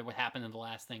piece together what happened in the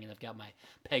last thing, and I've got my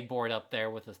pegboard up there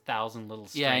with 1,000 little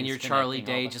strings. Yeah, and you're Charlie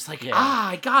Day, the... just like,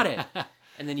 I got it.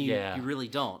 And then you really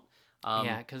don't.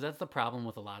 Yeah, because that's the problem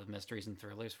with a lot of mysteries and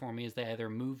thrillers for me, is they either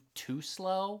move too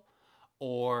slow,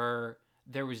 or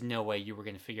there was no way you were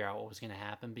going to figure out what was going to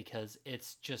happen, because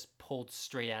it's just pulled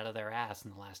straight out of their ass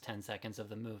in the last 10 seconds of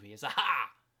the movie. It's, aha!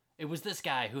 It was this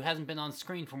guy who hasn't been on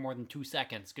screen for more than 2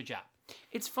 seconds. Good job.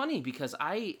 It's funny because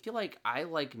I feel like I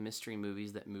like mystery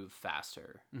movies that move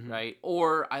faster, right?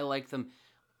 Or I like them...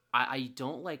 I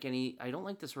don't like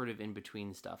the sort of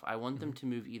in-between stuff. I want them to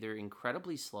move either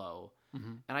incredibly slow,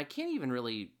 and I can't even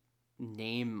really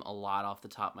name a lot off the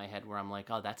top of my head where I'm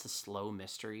like, oh, that's a slow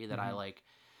mystery that I like.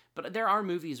 But there are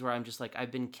movies where I'm just like,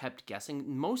 I've been kept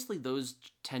guessing. Mostly those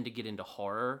tend to get into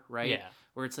horror, right? Yeah.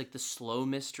 Where it's like the slow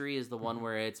mystery is the one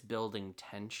where it's building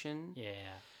tension. Yeah.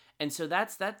 And so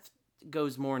that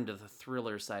goes more into the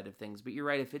thriller side of things. But you're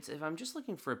right, if I'm just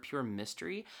looking for a pure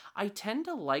mystery, I tend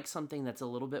to like something that's a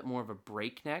little bit more of a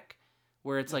breakneck,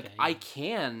 where it's like, I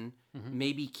can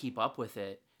maybe keep up with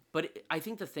it. But I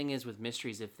think the thing is with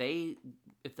mysteries, if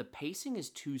the pacing is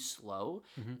too slow,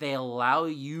 they allow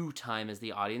you time as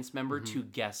the audience member to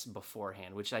guess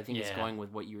beforehand, which I think is going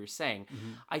with what you were saying.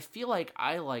 I feel like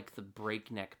I like the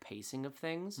breakneck pacing of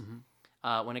things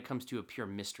when it comes to a pure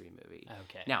mystery movie.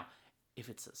 Okay. Now, if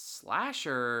it's a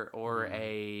slasher or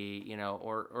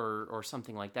or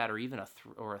something like that, or even a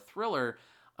thriller,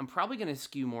 I'm probably going to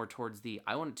skew more towards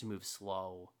I want it to move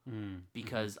slow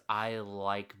because I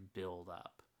like build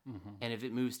up. And if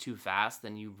it moves too fast,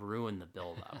 then you ruin the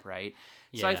build-up, right?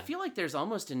 So I feel like there's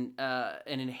almost an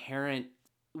inherent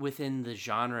within the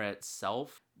genre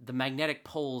itself. The magnetic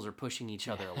poles are pushing each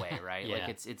other away, right? Like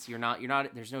it's you're not.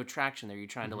 There's no attraction there. You're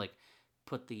trying to like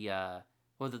put the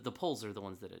poles are the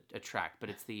ones that attract, but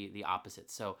it's the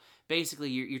opposite. So basically,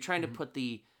 you're trying to put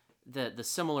the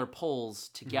similar poles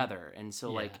together, and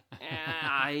so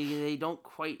they don't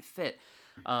quite fit.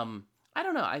 I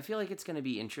don't know. I feel like it's going to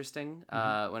be interesting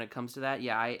when it comes to that.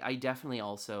 Yeah, I definitely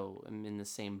also am in the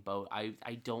same boat.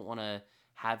 I don't want to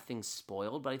have things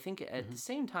spoiled, but I think at the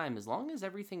same time, as long as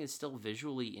everything is still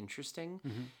visually interesting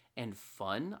and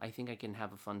fun, I think I can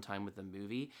have a fun time with the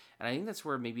movie. And I think that's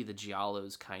where maybe the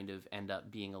Giallos kind of end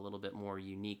up being a little bit more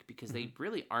unique, because they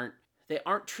really aren't. They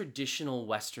aren't traditional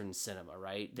Western cinema,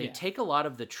 right? They take a lot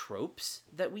of the tropes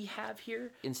that we have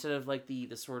here, instead of like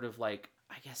the sort of like,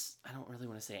 I guess I don't really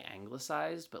want to say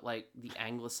anglicized, but like the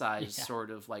anglicized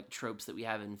sort of like tropes that we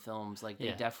have in films, like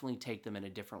they definitely take them in a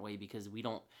different way, because they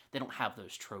don't have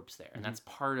those tropes there. And that's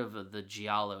part of the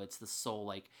Giallo. It's the soul,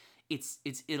 like it's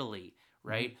Italy,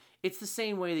 right? It's the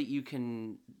same way that you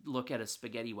can look at a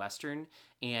spaghetti Western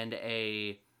and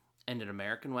an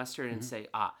American Western and say,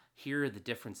 here are the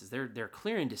differences. They're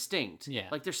clear and distinct. Yeah.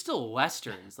 Like they're still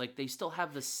Westerns. Like they still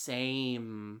have the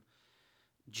same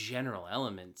general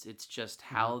elements. It's just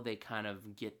how they kind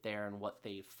of get there and what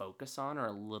they focus on are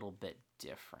a little bit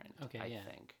different. I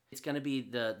think it's going to be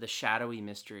the shadowy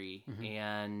mystery,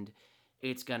 and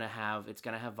it's going to have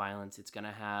violence, it's going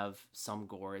to have some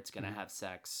gore, it's going to have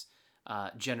sex.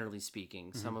 Generally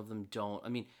speaking, some of them don't. I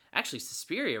mean, actually,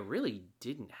 Suspiria really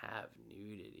didn't have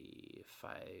nudity.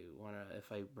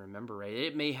 If I remember right,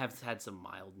 it may have had some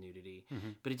mild nudity,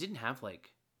 but it didn't have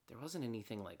like. There wasn't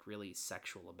anything like really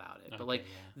sexual about it. But like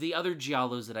the other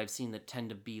Giallos that I've seen that tend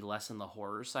to be less in the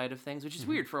horror side of things, which is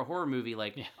weird for a horror movie.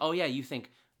 Like, you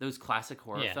think those classic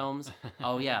horror films.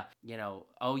 Oh yeah,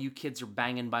 you kids are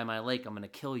banging by my lake, I'm gonna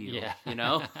kill you.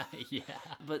 Yeah.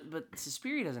 But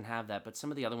Suspiria doesn't have that. But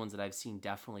some of the other ones that I've seen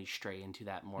definitely stray into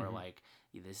that more like,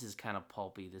 this is kind of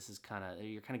pulpy. This is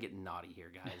you're kind of getting naughty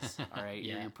here, guys. All right,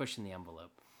 you're pushing the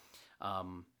envelope.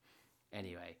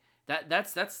 Anyway.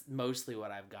 That's mostly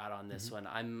what I've got on this one.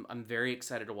 I'm very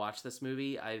excited to watch this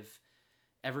movie.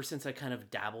 Ever since I kind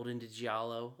of dabbled into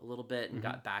Giallo a little bit and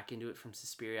got back into it from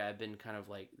Suspiria, I've been kind of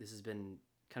like, this has been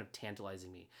kind of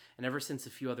tantalizing me. And ever since a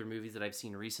few other movies that I've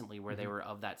seen recently where they were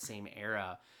of that same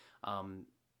era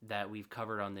that we've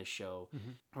covered on this show,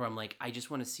 where I'm like, I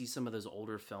just want to see some of those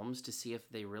older films to see if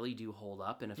they really do hold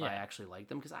up and if I actually like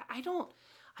them. Because I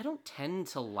don't tend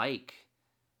to like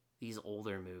these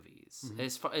older movies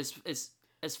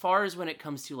as far as when it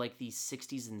comes to like these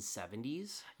 60s and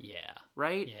 70s. Yeah.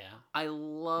 Right? Yeah. I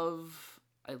love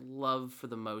for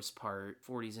the most part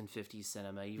 40s and 50s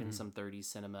cinema, even some 30s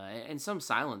cinema, and some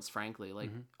silence, frankly, like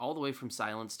all the way from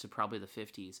silence to probably the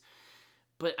 50s.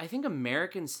 But I think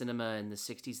American cinema in the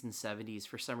 60s and 70s,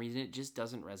 for some reason, it just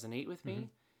doesn't resonate with me.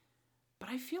 But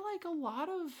I feel like a lot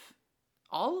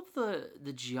all of the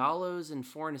giallos and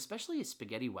foreign, especially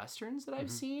spaghetti westerns that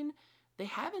I've seen, they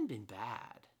haven't been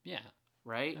bad. Yeah.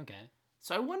 Right? Okay.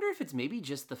 So I wonder if it's maybe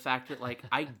just the fact that, like,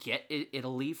 I get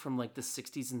Italy from, like, the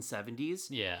 60s and 70s.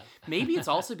 Yeah. Maybe it's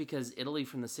also because Italy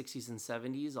from the 60s and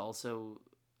 70s also,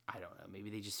 I don't know, maybe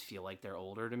they just feel like they're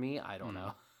older to me. I don't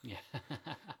know. Yeah.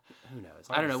 Who knows?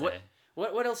 Hard I don't to know. say.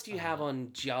 What else do you have on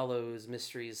giallos,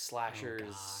 mysteries,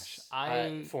 slashers,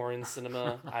 foreign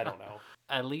cinema? I don't know.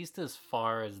 At least as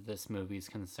far as this movie's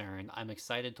concerned, I'm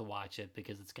excited to watch it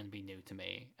because it's going to be new to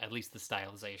me. At least the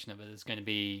stylization of it is going to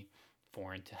be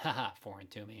foreign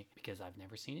to me because I've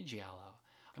never seen a giallo.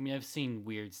 I mean, I've seen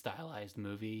weird stylized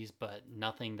movies, but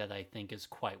nothing that I think is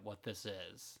quite what this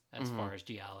is as far as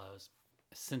giallos.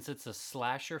 Since it's a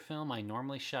slasher film, I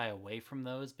normally shy away from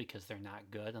those because they're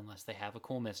not good unless they have a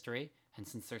cool mystery. And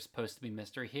since there's supposed to be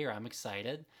mystery here, I'm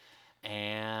excited.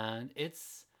 And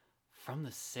it's from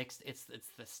the 60s. It's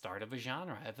the start of a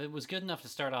genre. If it was good enough to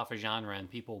start off a genre and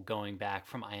people going back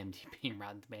from IMDb and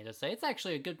Rotten Tomatoes say it's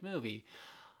actually a good movie,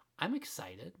 I'm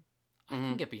excited. I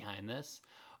can get behind this.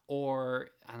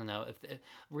 Or, I don't know, if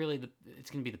really it's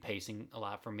going to be the pacing a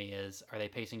lot for me is, are they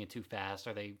pacing it too fast?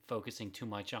 Are they focusing too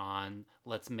much on,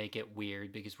 let's make it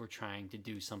weird because we're trying to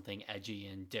do something edgy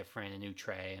and different and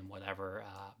outre and whatever.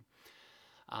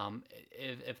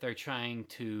 If they're trying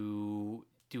to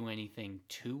do anything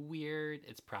too weird,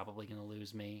 it's probably going to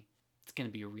lose me. It's going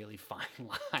to be a really fine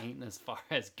line as far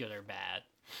as good or bad.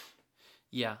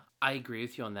 Yeah, I agree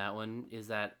with you on that one. Is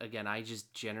that, again, I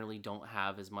just generally don't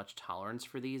have as much tolerance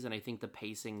for these, and I think the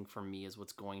pacing for me is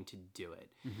what's going to do it.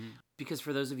 Because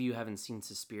for those of you who haven't seen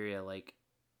Suspiria, like,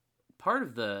 part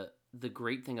of the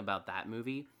great thing about that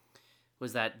movie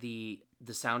was that the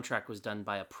soundtrack was done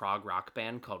by a prog rock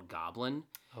band called Goblin.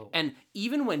 Oh. And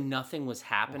even when nothing was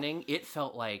happening, it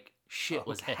felt like shit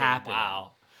was happening.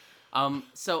 Wow.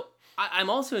 So I'm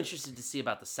also interested to see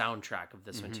about the soundtrack of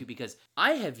this one too, because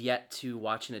I have yet to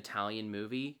watch an Italian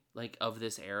movie like of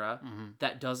this era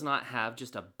that does not have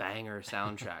just a banger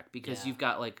soundtrack. Because you've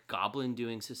got like Goblin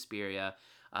doing Suspiria,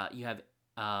 you have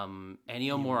Ennio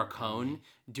Morricone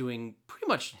doing pretty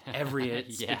much every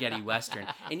spaghetti western,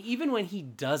 and even when he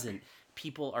doesn't,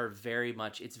 people are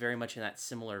it's very much in that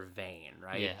similar vein,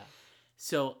 right? Yeah.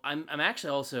 So I'm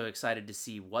actually also excited to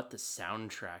see what the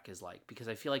soundtrack is like, because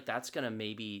I feel like that's gonna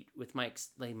maybe, with my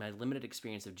limited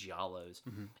experience of giallos,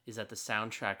 is that the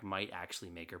soundtrack might actually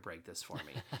make or break this for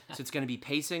me. So it's gonna be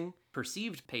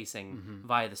perceived pacing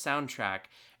via the soundtrack,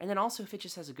 and then also if it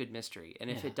just has a good mystery,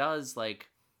 and if it does, like,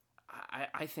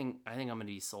 I think I'm gonna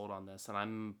be sold on this, and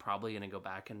I'm probably gonna go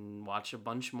back and watch a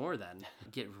bunch more then.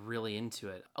 Get really into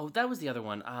it. Oh, that was the other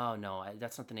one. Oh no,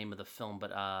 that's not the name of the film,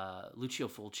 but Lucio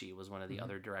Fulci was one of the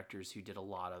other directors who did a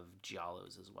lot of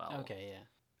giallos as well. Okay, yeah.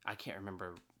 I can't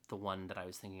remember the one that I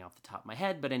was thinking off the top of my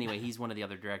head, but anyway, he's one of the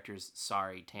other directors.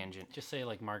 Sorry, tangent. Just say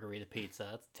like Margherita Pizza.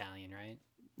 That's Italian, right?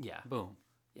 Yeah. Boom.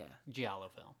 Yeah. Giallo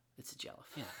film. It's a giallo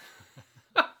film.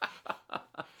 Yeah.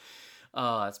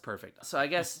 Oh, that's perfect. So I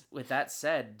guess with that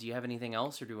said, do you have anything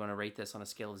else, or do you want to rate this on a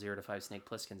scale of 0 to 5 Snake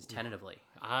Plisskens tentatively?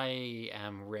 I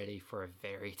am ready for a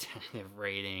very tentative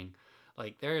rating.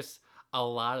 Like, there's a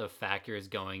lot of factors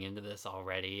going into this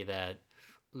already that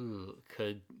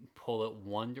could pull it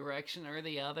one direction or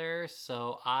the other.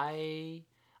 So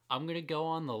I'm going to go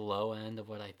on the low end of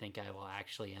what I think I will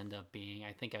actually end up being.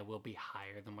 I think I will be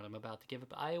higher than what I'm about to give it,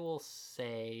 but I will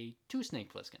say 2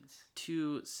 Snake Plisskens.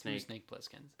 2 Snake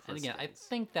Plisskens. And again, I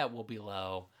think that will be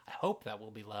low. I hope that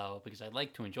will be low because I'd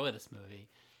like to enjoy this movie,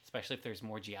 especially if there's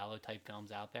more giallo type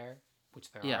films out there,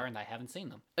 which there are, and I haven't seen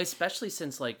them. Especially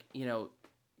since, like, you know,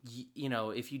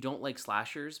 if you don't like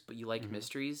slashers, but you like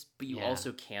mysteries, but you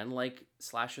also can like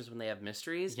slashers when they have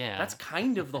mysteries. Yeah. That's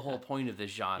kind of the whole point of this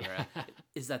genre,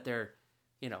 is that they're,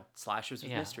 slashers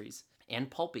with mysteries and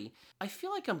pulpy. I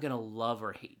feel like I'm going to love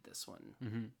or hate this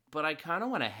one, but I kind of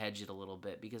want to hedge it a little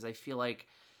bit, because I feel like,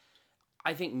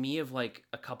 I think me of like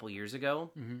a couple years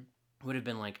ago would have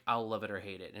been like, I'll love it or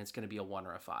hate it, and it's going to be a 1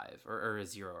 or a 5 or a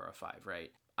 0 or a 5,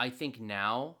 right? I think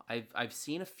now I've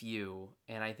seen a few,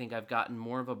 and I think I've gotten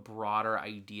more of a broader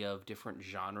idea of different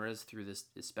genres through this,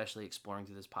 especially exploring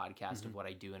through this podcast of what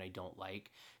I do and I don't like,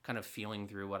 kind of feeling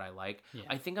through what I like. Yeah.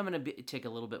 I think I'm going to take a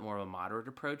little bit more of a moderate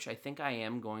approach. I think I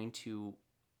am going to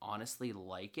honestly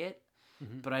like it,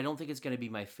 but I don't think it's going to be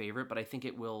my favorite, but I think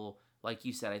it will, like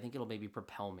you said, I think it'll maybe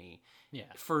propel me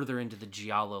further into the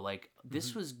giallo. Like,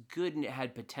 this was good and it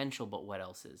had potential, but what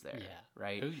else is there? Yeah.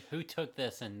 Right? Who took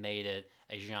this and made it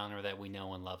a genre that we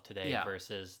know and love today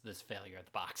versus this failure at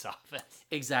the box office?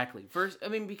 Exactly. First, I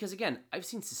mean, because again, I've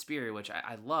seen Suspiria, which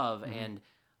I love, and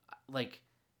like,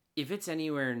 if it's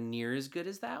anywhere near as good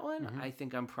as that one, I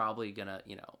think I'm probably gonna,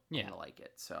 gonna like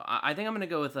it. So I think I'm gonna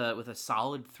go with a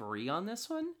solid 3 on this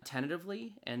one,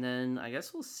 tentatively, and then I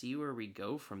guess we'll see where we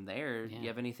go from there. Do you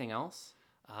have anything else?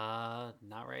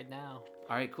 Not right now.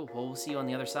 All right, cool. Well, we'll see you on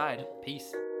the other side.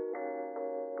 Peace.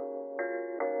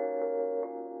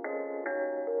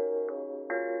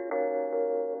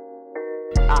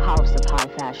 A house of high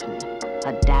fashion,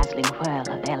 a dazzling whirl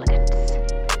of elegance,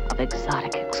 of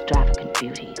exotic, extravagant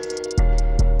beauties.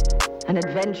 An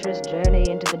adventurous journey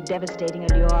into the devastating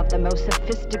allure of the most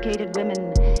sophisticated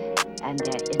women and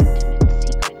their intimate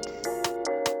secrets.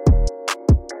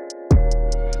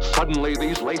 Suddenly,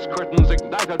 these lace curtains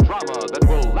ignite a drama that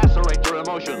will lacerate your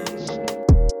emotions.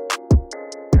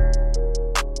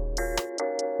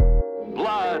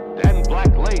 Blood and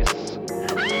black lace.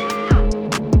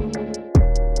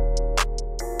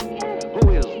 Who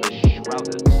is the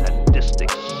shrouded, sadistic,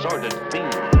 sordid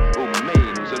fiend who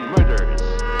maims and murders?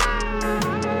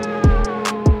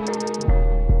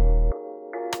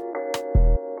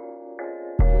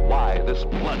 Why this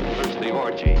bloodthirsty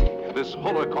orgy, this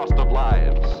holocaust of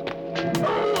lives?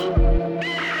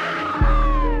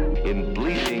 In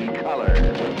bleeding color.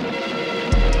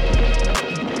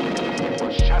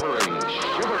 A shattering,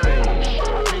 shivering,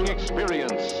 shocking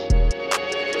experience.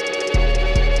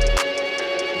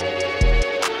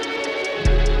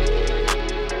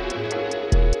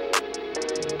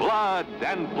 Blood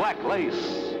and black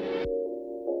lace.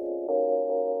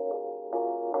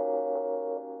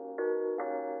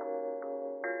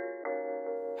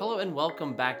 Hello and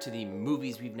welcome back to the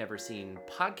Movies We've Never Seen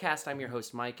podcast. I'm your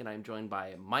host, Mike, and I'm joined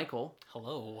by Michael.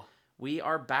 Hello. We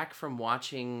are back from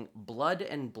watching Blood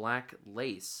and Black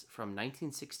Lace from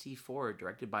 1964,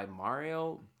 directed by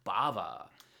Mario Bava.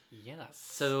 Yes.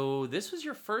 So this was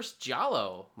your first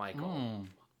Giallo, Michael.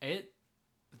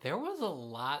 There was a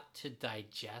lot to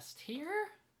digest here,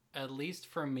 at least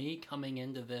for me coming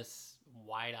into this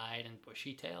wide-eyed and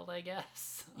bushy-tailed, I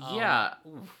guess.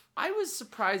 I was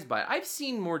surprised by it. I've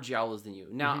seen more Giallos than you.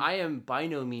 Now, I am by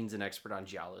no means an expert on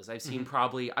Giallos. I've seen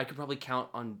I could probably count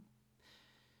on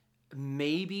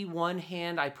maybe one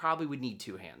hand. I probably would need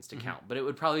 2 hands to count, but it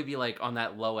would probably be like on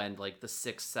that low end, like the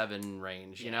 6-7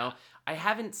 range, you know? I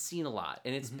haven't seen a lot,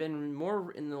 and it's been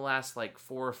more in the last like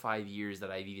 4 or 5 years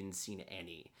that I've even seen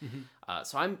any.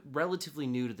 So I'm relatively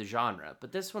new to the genre,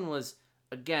 but this one was,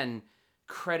 again,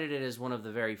 credited as one of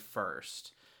the very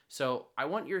first. So I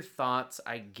want your thoughts,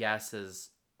 I guess,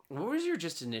 what was your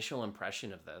just initial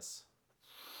impression of this?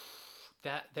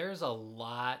 That there's a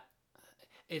lot.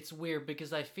 It's weird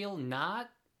because I feel not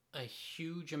a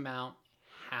huge amount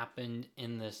happened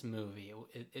in this movie.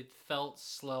 It felt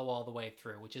slow all the way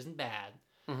through, which isn't bad.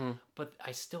 But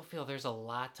I still feel there's a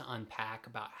lot to unpack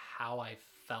about how I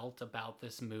felt about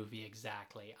this movie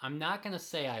exactly. I'm not going to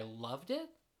say I loved it.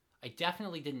 I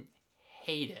definitely didn't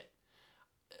hate it.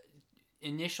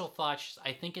 Initial thoughts,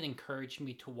 I think it encouraged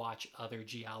me to watch other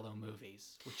Giallo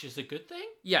movies, which is a good thing?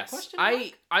 Yes.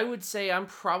 I would say I'm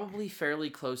probably fairly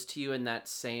close to you in that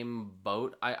same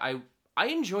boat. I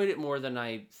enjoyed it more than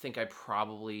I think I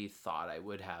probably thought I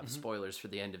would have. Spoilers for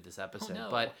the end of this episode. Oh, no.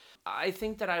 But I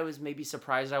think that I was maybe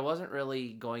surprised. I wasn't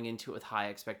really going into it with high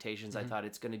expectations. I thought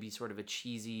it's going to be sort of a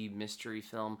cheesy mystery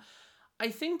film. I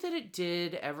think that it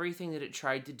did everything that it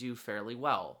tried to do fairly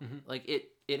well. Like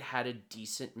it had a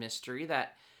decent mystery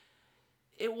that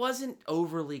it wasn't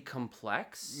overly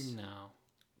complex. No.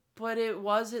 But it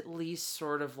was at least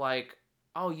sort of like,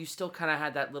 oh, you still kind of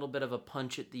had that little bit of a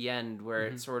punch at the end where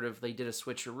it sort of, they did a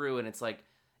switcheroo and it's like,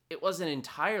 it wasn't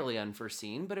entirely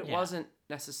unforeseen, but it wasn't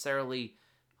necessarily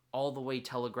all the way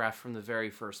telegraphed from the very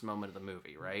first moment of the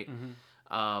movie, right?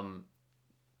 And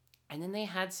then they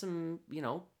had some,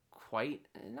 quite,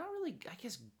 not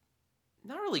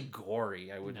really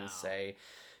gory, I wouldn't say.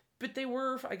 But they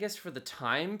were, I guess, for the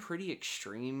time, pretty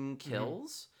extreme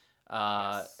kills.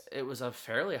 It was a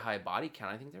fairly high body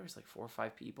count. I think there was like 4 or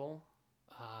 5 people.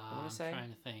 I'm trying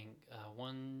to think.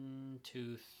 1,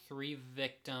 2, 3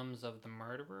 victims of the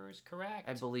murderers, correct?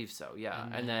 I believe so, yeah.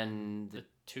 And then the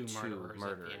 2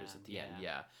 murderers at the end,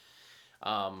 yeah.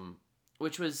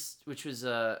 Which was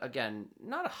again,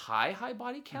 not a high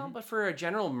body count, but for a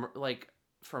general,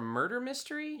 for a murder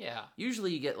mystery,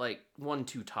 usually you get like 1,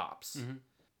 2 tops.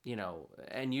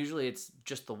 And usually it's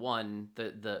just the one,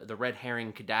 the red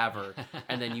herring cadaver,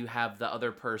 and then you have the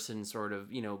other person sort of,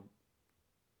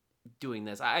 doing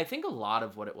this. I think a lot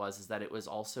of what it was is that it was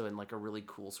also in like a really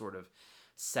cool sort of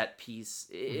set piece.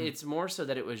 It's more so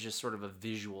that it was just sort of a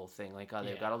visual thing. Like,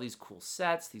 they've got all these cool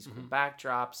sets, these cool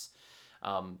backdrops.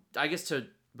 I guess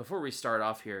before we start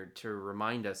off here, to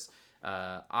remind us,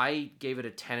 I gave it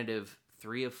a tentative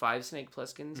 3 of 5 Snake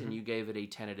Plisskens, Mm-hmm. and you gave it a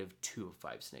tentative 2 of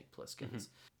 5 Snake Plisskens.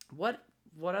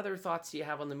 What other thoughts do you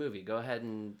have on the movie? Go ahead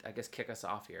and, I guess, kick us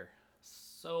off here.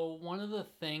 So one of the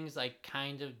things I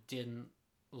kind of didn't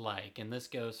like, and this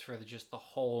goes for just the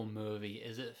whole movie,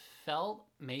 is it felt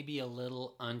maybe a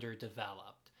little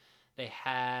underdeveloped. They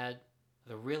had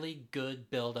the really good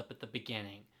build-up at the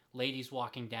beginning. Ladies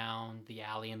walking down the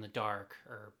alley in the dark,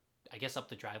 or I guess up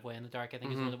the driveway in the dark, I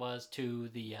think is what it was, to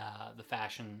the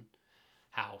fashion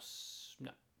house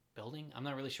building. I'm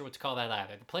not really sure what to call that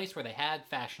either. The place where they had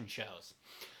fashion shows.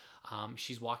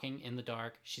 She's walking in the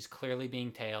dark. She's clearly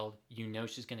being tailed. You know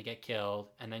she's going to get killed,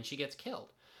 and then she gets killed.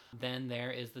 Then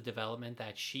there is the development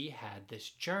that she had this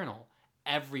journal.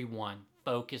 Everyone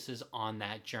focuses on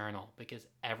that journal because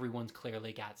everyone's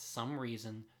clearly got some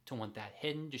reason to want that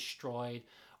hidden, destroyed,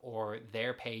 or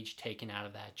their page taken out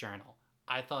of that journal.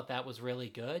 I thought that was really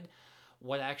good.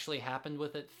 What actually happened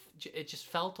with it, it just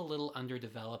felt a little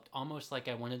underdeveloped, almost like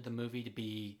I wanted the movie to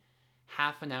be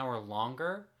half an hour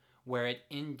longer, where it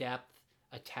in-depth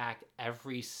attacked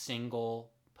every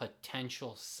single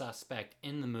potential suspect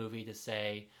in the movie to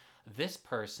say, this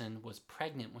person was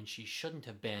pregnant when she shouldn't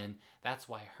have been. That's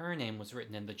why her name was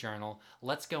written in the journal.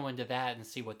 Let's go into that and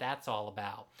see what that's all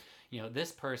about. You know,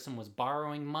 this person was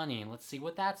borrowing money, and let's see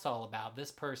what that's all about.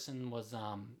 This person was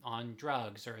on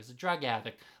drugs or is a drug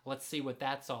addict. Let's see what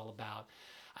that's all about.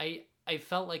 I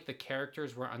felt like the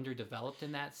characters were underdeveloped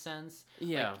in that sense.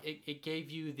 Yeah. Like it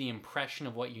gave you the impression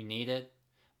of what you needed,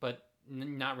 but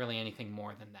not really anything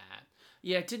more than that.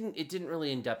 Yeah, it didn't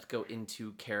really in depth go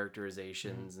into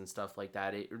characterizations and stuff like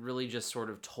that. It really just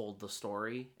sort of told the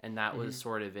story, and that was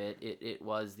sort of it. It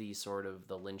was the sort of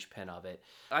the linchpin of it.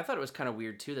 I thought it was kind of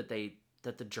weird too that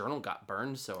the journal got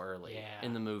burned so early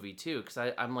in the movie too, because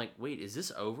I'm like, wait, is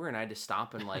this over? And I had to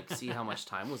stop and like see how much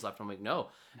time was left. I'm like, no,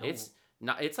 it's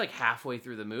not. It's like halfway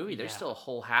through the movie. There's still a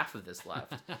whole half of this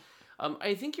left.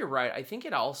 I think you're right. I think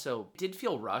it also did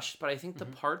feel rushed, but I think the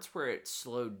parts where it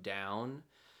slowed down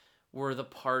were the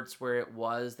parts where it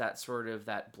was that sort of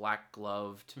that black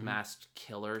gloved masked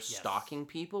killer stalking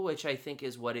people, which I think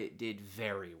is what it did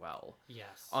very well.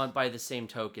 Yes. By the same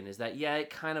token, is that it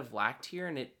kind of lacked here,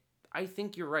 and I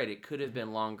think you're right. It could have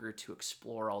been longer to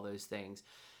explore all those things,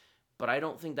 but I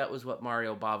don't think that was what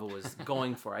Mario Bava was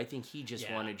going for. I think he just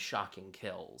wanted shocking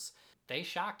kills. They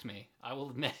shocked me, I will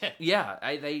admit. Yeah,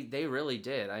 they really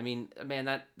did. I mean, man,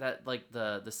 that like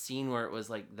the scene where it was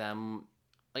like them.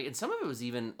 Like, and some of it was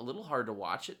even a little hard to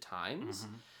watch at times.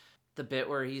 The bit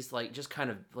where he's like just kind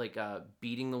of like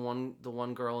beating the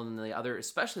one girl, and the other,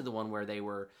 especially the one where they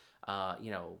were,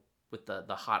 with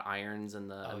the hot irons and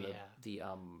the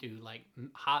dude, like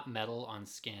hot metal on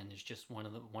skin is just one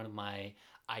of my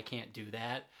I can't do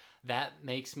that. That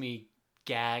makes me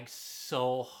gag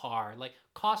so hard. Like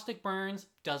caustic burns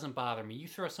doesn't bother me. You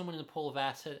throw someone in a pool of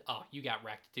acid, oh, you got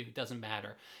wrecked, dude. Doesn't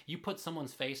matter. You put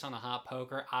someone's face on a hot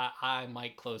poker, I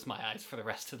might close my eyes for the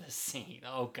rest of this scene.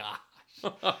 Oh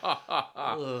gosh.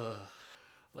 Ugh.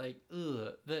 Like,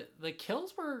 ugh. The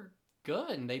kills were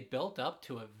good, and they built up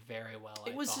to it very well.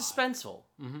 It was suspenseful.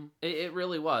 It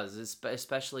really was,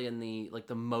 especially in the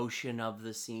motion of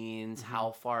the scenes,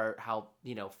 how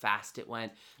fast it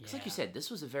went. Because like you said, this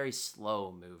was a very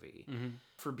slow movie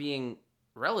for being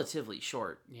relatively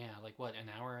short. Yeah, like what,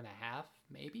 an hour and a half,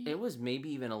 maybe? It was maybe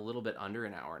even a little bit under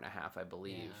an hour and a half, I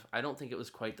believe. Yeah. I don't think it was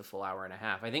quite the full hour and a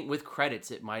half. I think with credits,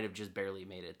 it might have just barely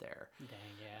made it there. Dang,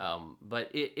 yeah. But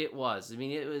it was. I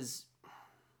mean, it was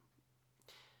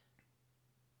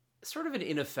sort of an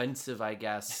inoffensive, I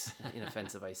guess.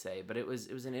 Inoffensive, I say. But it was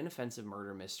an inoffensive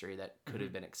murder mystery that could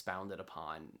have been expounded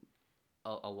upon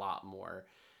a lot more.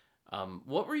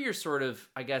 What were your sort of,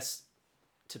 I guess,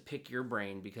 to pick your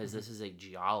brain, because this is a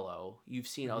giallo, you've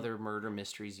seen other murder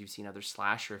mysteries, you've seen other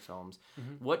slasher films.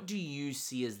 What do you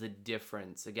see as the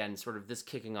difference, again, sort of this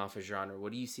kicking off a genre,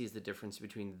 what do you see as the difference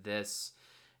between this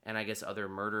and I guess other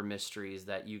murder mysteries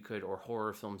that you could, or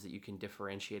horror films that you can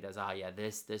differentiate as,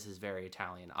 this is very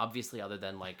Italian, obviously, other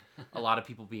than like a lot of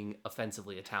people being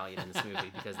offensively Italian in this movie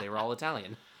because they were all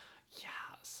Italian? Yeah,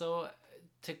 so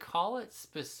to call it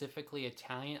specifically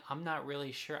Italian, I'm not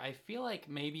really sure. I feel like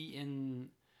maybe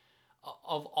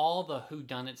of all the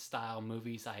whodunit style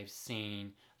movies I've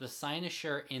seen, the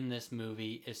cynosure in this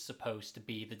movie is supposed to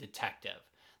be the detective.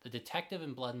 The detective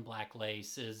in Blood and Black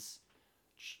Lace is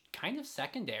kind of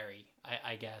secondary,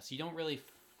 I guess. You don't really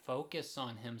focus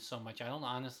on him so much. I don't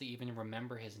honestly even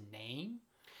remember his name.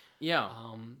 Yeah.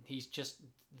 He's just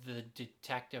the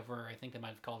detective, or I think they might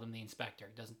have called him the inspector.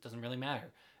 Doesn't really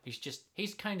matter.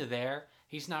 He's kind of there.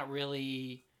 He's not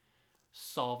really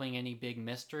solving any big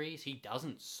mysteries. He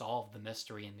doesn't solve the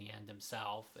mystery in the end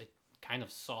himself. It kind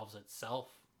of solves itself.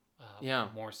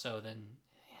 More so than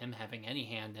him having any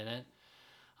hand in it.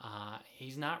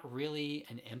 He's not really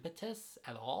an impetus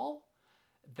at all.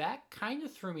 That kind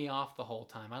of threw me off the whole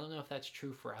time. I don't know if that's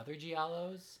true for other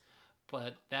Giallos,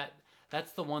 but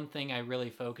that's the one thing I really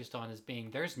focused on, as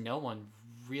being there's no one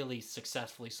really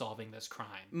successfully solving this crime.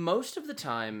 Most of the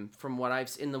time, from what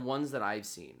I've in the ones that I've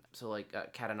seen, so like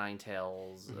Cat o' Nine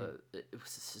Tails,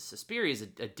 Suspiria is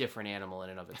a different animal in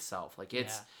and of itself. Like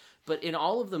it's, but in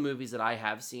all of the movies that I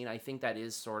have seen, I think that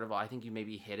is sort of, I think you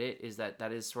maybe hit it, is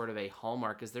that is sort of a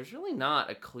hallmark, because there's really not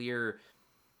a clear,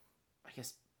 I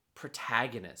guess,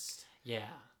 protagonist.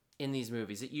 In these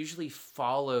movies, it usually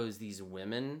follows these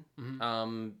women.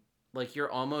 Like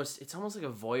it's almost like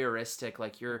a voyeuristic,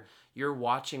 like you're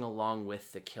watching along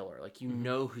with the killer. Like you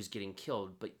know who's getting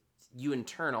killed, but you in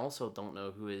turn also don't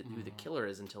know who the killer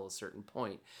is until a certain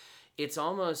point. It's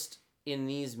almost in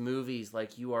these movies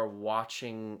like you are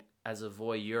watching as a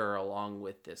voyeur along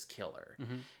with this killer,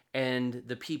 and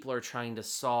the people are trying to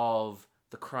solve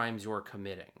the crimes you're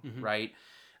committing, right?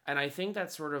 And I think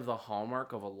that's sort of the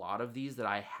hallmark of a lot of these that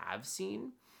I have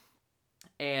seen.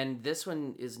 And this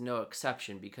one is no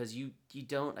exception, because you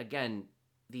don't, again,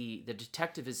 the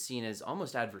detective is seen as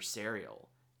almost adversarial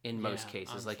in most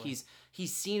cases. Honestly. Like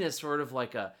he's seen as sort of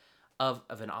like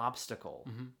of an obstacle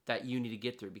that you need to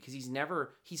get through, because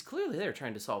he's clearly there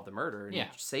trying to solve the murder and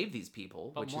save these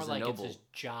people, but which more is like a noble. It's his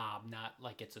job, not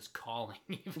like it's his calling.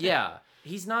 Yeah,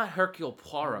 he's not Hercule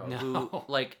Poirot, who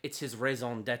like it's his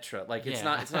raison d'etre. Like it's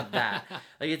not that.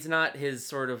 Like it's not his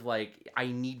sort of like, I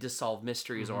need to solve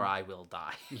mysteries or I will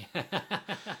die.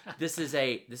 This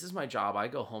is my job. I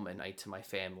go home at night to my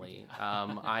family.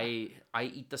 I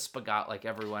eat the spagat like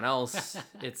everyone else.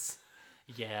 It's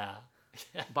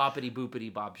boppity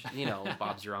boopity Bob,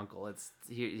 Bob's your uncle. It's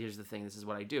here's the thing, this is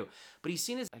what I do. But he's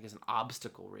seen as, I guess, an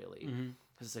obstacle, really,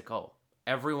 because it's like, oh,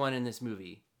 everyone in this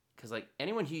movie, because like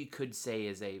anyone who you could say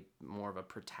is a more of a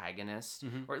protagonist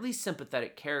or at least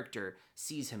sympathetic character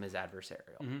sees him as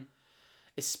adversarial,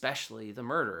 especially the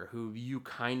murderer, who you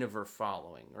kind of are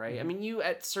following, right? I mean, you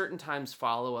at certain times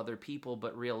follow other people,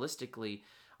 but realistically,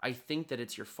 I think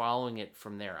that you're following it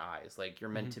from their eyes. Like you're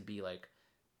meant to be like,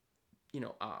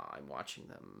 I'm watching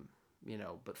them,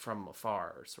 but from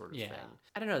afar sort of thing.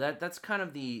 I don't know, that's kind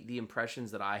of the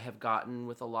impressions that I have gotten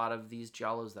with a lot of these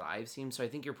Giallos that I've seen. So I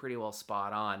think you're pretty well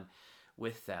spot on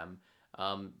with them.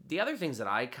 The other things that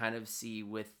I kind of see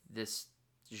with this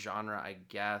genre, I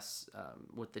guess,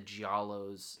 with the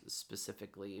Giallos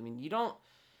specifically, I mean,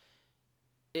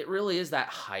 it really is that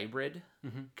hybrid,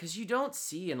 because you don't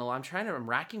see I'm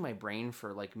racking my brain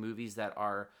for like movies that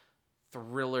are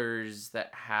thrillers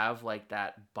that have like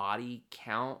that body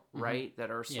count, right? That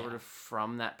are sort of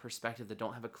from that perspective, that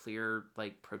don't have a clear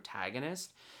like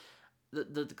protagonist.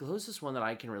 The closest one that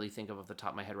I can really think of off the top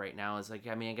of my head right now is like,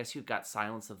 I mean, I guess you've got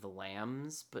Silence of the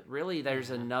Lambs, but really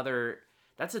there's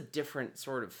that's a different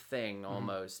sort of thing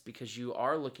almost, because you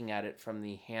are looking at it from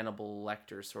the Hannibal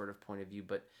Lecter sort of point of view,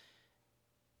 but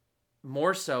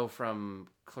more so from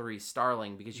Clarice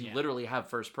Starling, because you literally have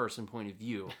first person point of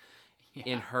view.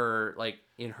 In her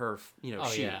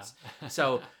shoes.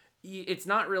 So it's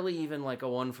not really even like a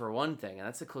 1-for-1 thing. And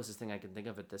that's the closest thing I can think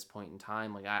of at this point in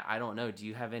time. Like, I don't know. Do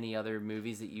you have any other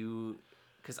movies that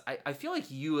because I feel like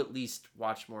you at least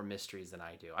watch more mysteries than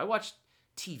I do. I watch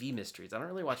TV mysteries. I don't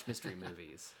really watch mystery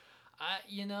movies. I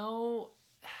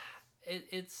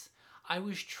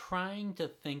was trying to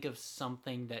think of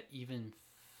something that even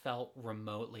felt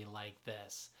remotely like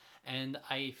this. And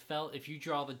I felt if you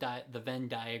draw the Venn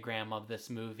diagram of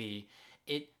this movie,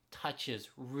 it touches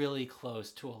really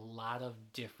close to a lot of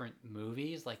different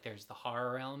movies. Like there's the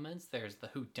horror elements, there's the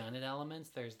whodunit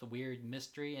elements, there's the weird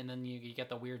mystery, and then you get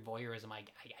the weird voyeurism,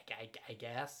 I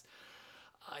guess.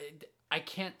 I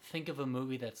can't think of a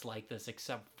movie that's like this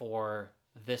except for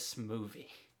this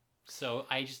movie. So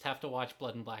I just have to watch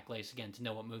Blood and Black Lace again to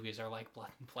know what movies are like Blood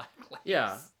and Black Lace.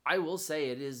 Yeah, I will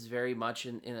say it is very much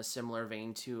in a similar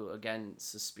vein to, again,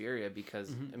 Suspiria,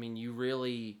 because, I mean, you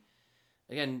really...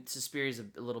 Again, Suspiria is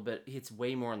a little bit... It's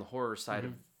way more on the horror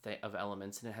side of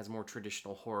elements, and it has more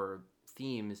traditional horror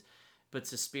themes. But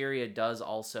Suspiria does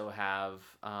also have,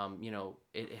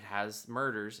 it has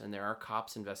murders, and there are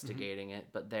cops investigating it,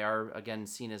 but they are, again,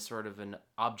 seen as sort of an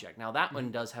object. Now, that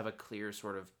one does have a clear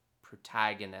sort of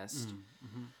protagonist.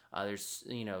 There's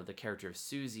the character of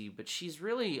Susie, but she's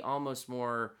really almost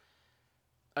more,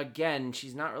 again,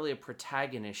 she's not really a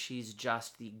protagonist, she's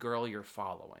just the girl you're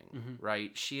following,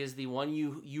 right? She is the one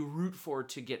you root for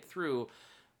to get through,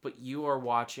 but you are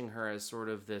watching her as sort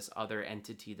of this other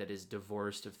entity that is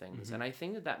divorced of things. And I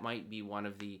think that might be one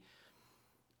of the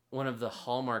one of the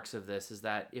hallmarks of this is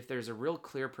that if there's a real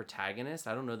clear protagonist,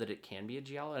 I don't know that it can be a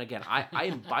giallo. And again, I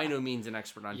am by no means an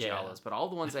expert on giallos, but all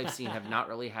the ones I've seen have not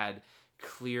really had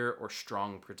clear or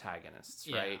strong protagonists,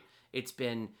 right? It's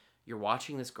been, you're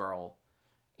watching this girl,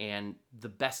 and the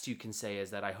best you can say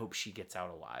is that I hope she gets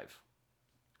out alive.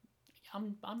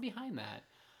 I'm behind that.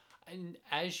 And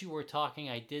as you were talking,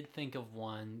 I did think of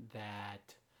one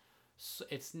that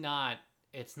it's not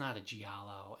a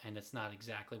giallo, and it's not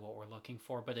exactly what we're looking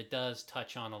for, but it does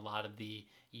touch on a lot of the,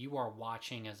 you are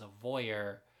watching as a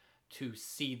voyeur to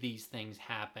see these things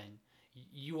happen.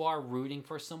 You are rooting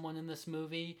for someone in this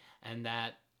movie, and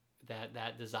that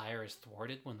desire is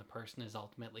thwarted when the person is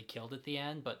ultimately killed at the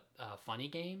end. But Funny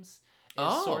Games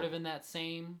is sort of in that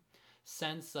same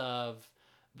sense of,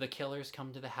 the killers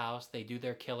come to the house, they do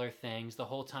their killer things. The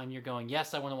whole time you're going,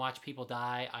 yes, I want to watch people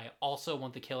die. I also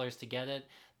want the killers to get it.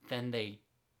 Then they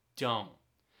don't.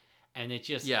 And it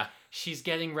just, she's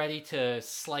getting ready to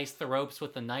slice the ropes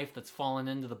with the knife that's fallen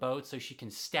into the boat so she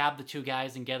can stab the two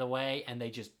guys and get away. And they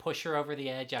just push her over the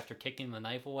edge after kicking the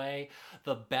knife away.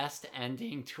 The best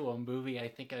ending to a movie I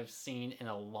think I've seen in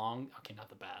a okay, not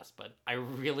the best, but I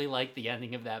really like the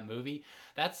ending of that movie.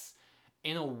 That's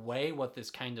in a way what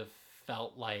this kind of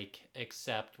felt like,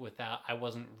 except I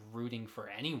wasn't rooting for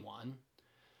anyone.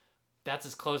 That's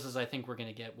as close as I think we're going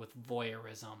to get with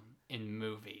voyeurism in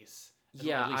movies.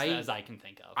 At least as I can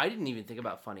think of. I didn't even think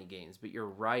about Funny Games, but you're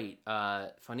right.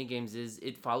 Funny Games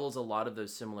it follows a lot of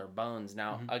those similar bones.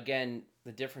 Now, again,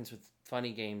 the difference with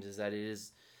Funny Games is that it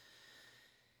is,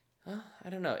 I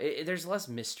don't know. There's less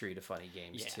mystery to Funny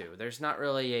Games too. There's not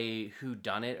really a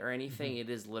whodunit or anything. It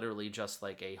is literally just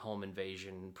like a home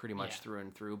invasion, pretty much through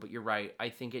and through. But you're right. I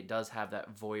think it does have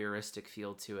that voyeuristic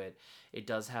feel to it. It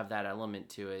does have that element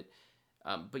to it.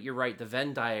 But you're right. The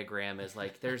Venn diagram is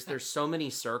like there's so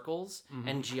many circles,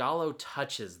 and giallo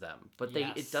touches them, but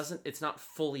it's not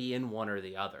fully in one or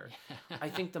the other. I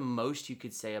think the most you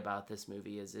could say about this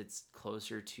movie is it's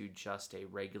closer to just a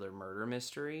regular murder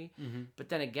mystery. But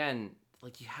then again,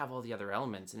 like, you have all the other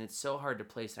elements, and it's so hard to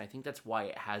place. And I think that's why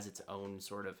it has its own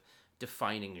sort of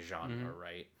defining genre,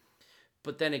 right?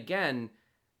 But then again,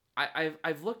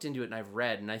 I've looked into it and I've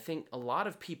read, and I think a lot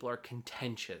of people are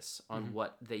contentious on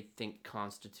what they think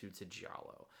constitutes a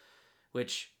giallo,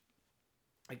 which,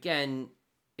 again,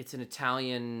 it's an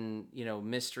Italian,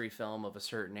 mystery film of a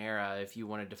certain era. If you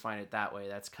want to define it that way,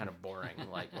 that's kind of boring,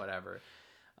 like, whatever.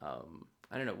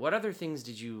 I don't know. What other things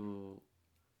did you...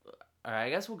 All right, I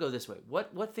guess we'll go this way.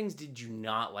 What things did you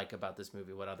not like about this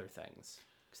movie? What other things?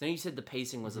 Because then you said the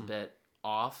pacing was a bit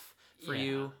off for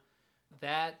you.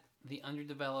 The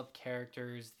underdeveloped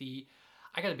characters,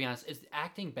 I gotta be honest, is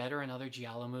acting better in other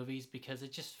giallo movies, because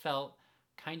it just felt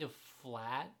kind of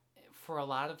flat for a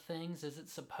lot of things. Is it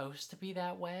supposed to be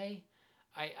that way?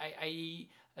 I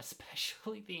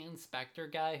especially the inspector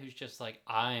guy who's just like,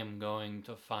 I am going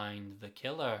to find the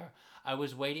killer. I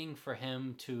was waiting for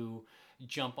him to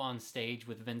jump on stage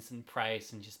with Vincent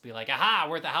Price and just be like, aha,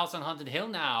 we're at the house on Haunted Hill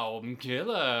now,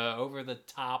 killer, over the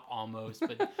top almost,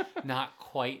 but not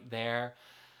quite there.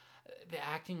 The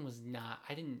acting was not...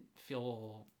 I didn't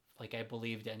feel like I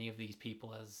believed any of these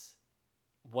people as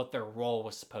what their role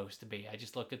was supposed to be. I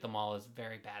just looked at them all as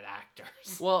very bad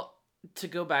actors. Well, to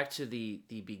go back to the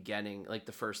beginning, like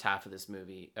the first half of this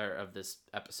movie, or of this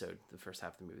episode, the first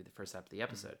half of the movie, the first half of the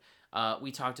episode,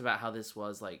 we talked about how this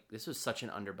was such an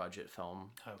under-budget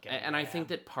film. Okay. And I think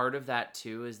that part of that,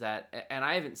 too, is that... And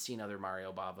I haven't seen other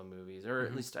Mario Bava movies, or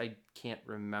at least I can't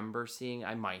remember seeing...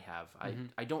 I might have.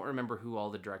 I don't remember who all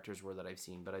the directors were that I've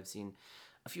seen, but I've seen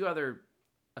a few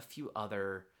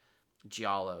other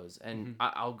giallos, and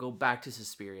I'll go back to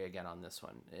Suspiria again on this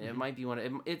one. It might be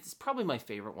it's probably my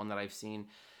favorite one that I've seen.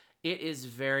 It is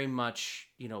very much,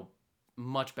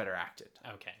 much better acted.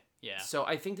 Okay. Yeah. So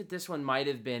I think that this one might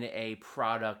have been a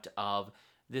product of,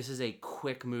 this is a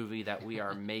quick movie that we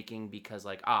are making because,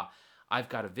 like, I've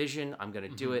got a vision, I'm going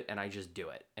to do it, and I just do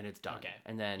it, and it's done. Okay.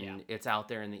 And then it's out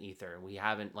there in the ether. We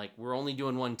haven't, we're only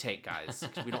doing one take, guys.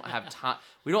 We don't have time.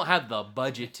 We don't have the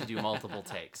budget to do multiple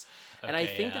takes. And I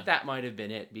think that might have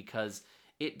been it, because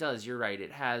it does, you're right,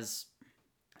 it has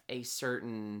a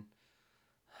certain,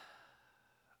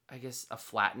 I guess, a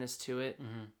flatness to it.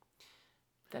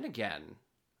 Then again,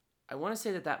 I want to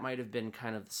say that might have been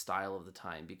kind of the style of the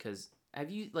time, because have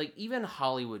you, even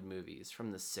Hollywood movies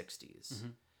from the 60s,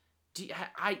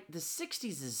 the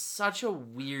 60s is such a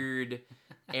weird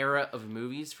era of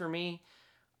movies for me.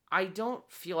 I don't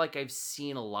feel like I've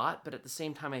seen a lot, but at the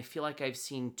same time, I feel like I've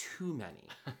seen too many.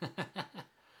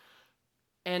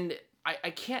 And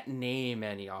I can't name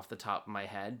any off the top of my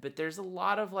head, but there's a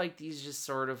lot of like these just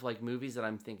sort of like movies that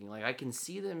I'm thinking like I can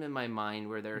see them in my mind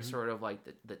where they're sort of like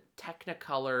the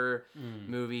Technicolor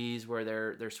movies where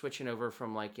they're switching over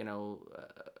from like, you know,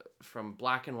 from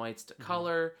black and whites to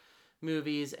color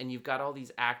movies, and you've got all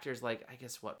these actors like I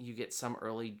guess what you get some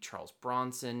early Charles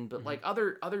Bronson, but like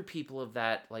other people of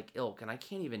that like ilk, and I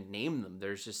can't even name them.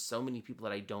 There's just so many people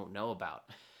that I don't know about.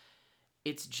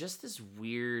 It's just this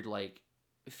weird like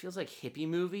it feels like hippie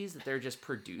movies that they're just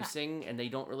producing and they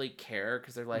don't really care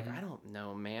because they're like, I don't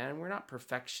know, man. We're not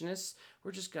perfectionists.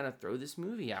 We're just going to throw this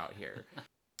movie out here.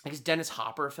 I guess Dennis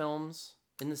Hopper films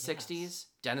in the 60s.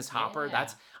 Dennis Hopper,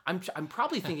 that's I'm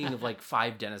probably thinking of like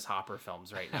 5 Dennis Hopper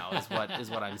films right now is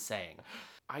what I'm saying.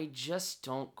 I just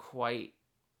don't quite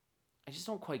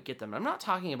get them. I'm not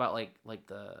talking about like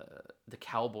the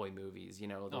cowboy movies, you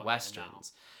know, the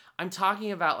westerns. No. I'm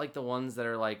talking about like the ones that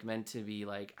are like meant to be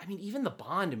like, I mean, even the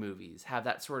Bond movies have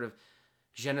that sort of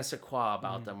je ne sais quoi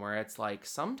about them where it's like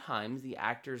sometimes the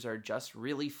actors are just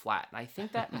really flat. And I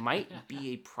think that might be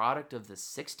a product of the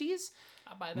 60s.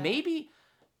 I'll buy that. Maybe,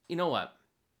 you know what?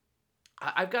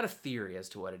 I've got a theory as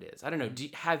to what it is. I don't know.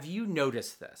 Have you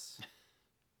noticed this?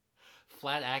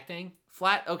 Flat acting?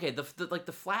 Okay, the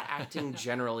flat acting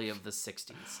generally of the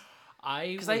 60s.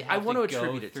 I want to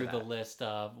attribute it to the list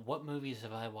of what movies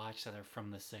have I watched that are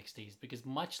from the 60s, because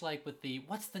much like with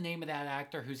what's the name of that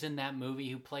actor who's in that movie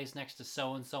who plays next to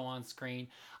so-and-so on screen,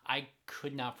 I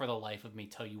could not for the life of me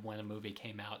tell you when a movie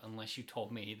came out unless you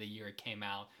told me the year it came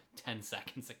out 10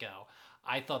 seconds ago.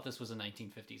 I thought this was a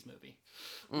 1950s movie.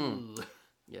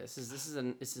 Yeah, this is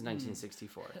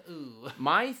 1964. Ooh.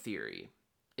 My theory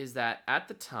is that at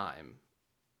the time,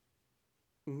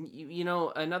 you know,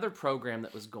 another program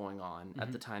that was going on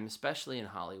at the time, especially in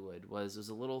Hollywood, was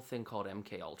a little thing called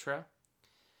MK Ultra.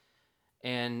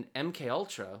 And MK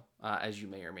Ultra, as you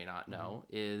may or may not know,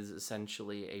 is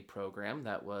essentially a program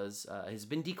that has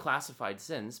been declassified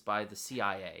since by the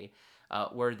CIA,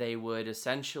 where they would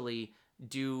essentially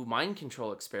do mind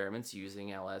control experiments using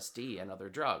LSD and other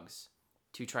drugs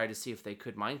to try to see if they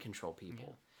could mind control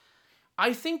people. Yeah.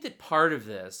 I think that part of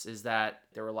this is that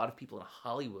there were a lot of people in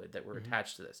Hollywood that were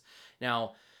attached to this.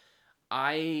 Now,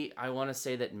 I want to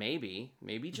say that maybe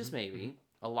just maybe,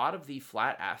 a lot of the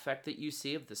flat affect that you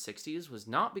see of the 60s was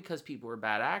not because people were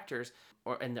bad actors,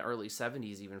 or in the early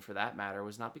 70s even for that matter,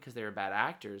 was not because they were bad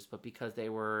actors, but because they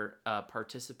were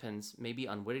participants, maybe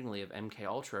unwittingly, of MK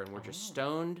Ultra and were just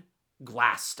stoned,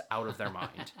 glassed out of their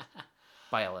mind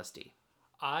by LSD.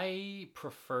 I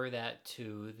prefer that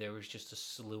to there was just a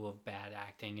slew of bad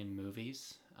acting in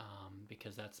movies,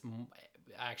 because that's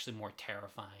actually more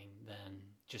terrifying than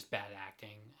just bad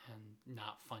acting and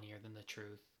not funnier than the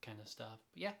truth kind of stuff.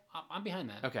 But yeah, I'm behind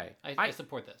that. Okay. I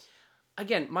support this.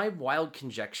 Again, my wild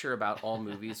conjecture about all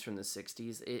movies from the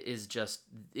 60s is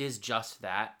just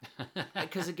that.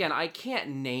 Because again, I can't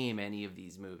name any of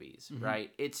these movies,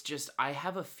 right? It's just, I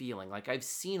have a feeling, like I've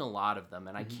seen a lot of them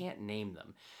and I can't name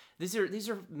them. These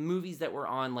are movies that were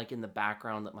on like in the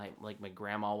background that my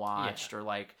grandma watched, or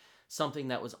like something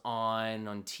that was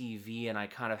on TV and I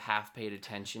kind of half paid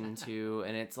attention to.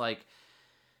 And it's like,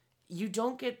 you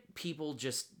don't get people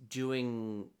just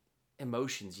doing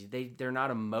emotions. They're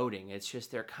not emoting. It's just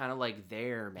they're kind of like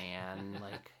there, man.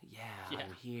 Like, yeah,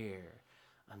 I'm here.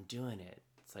 I'm doing it.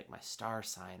 It's like my star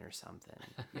sign or something,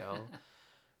 yo.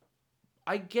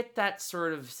 I get that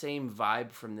sort of same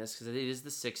vibe from this because it is the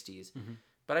 60s.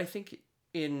 But I think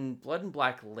in Blood and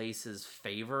Black Lace's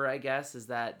favor, I guess, is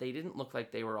that they didn't look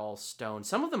like they were all stoned.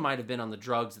 Some of them might have been on the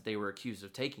drugs that they were accused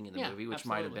of taking in the movie, which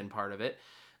might have been part of it.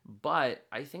 But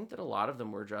I think that a lot of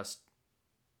them were just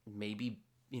maybe,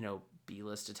 you know,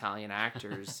 B-list Italian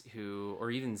actors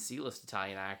or even C-list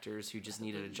Italian actors who just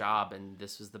needed a job, and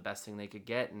this was the best thing they could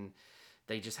get, and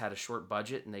they just had a short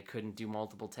budget and they couldn't do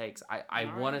multiple takes. I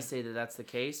want to say that that's the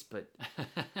case, but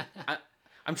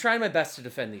I'm trying my best to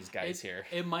defend these guys here.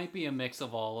 It might be a mix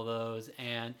of all of those,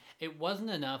 and it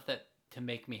wasn't enough to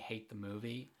make me hate the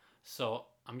movie, so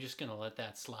I'm just going to let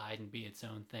that slide and be its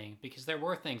own thing, because there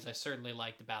were things I certainly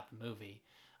liked about the movie.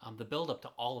 The build-up to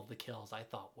all of the kills I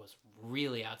thought was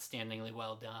really outstandingly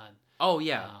well done. Oh,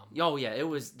 yeah.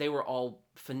 They were all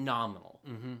phenomenal.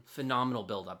 Phenomenal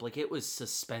build-up. Like, it was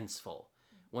suspenseful.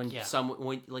 When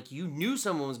you knew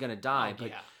someone was going to die,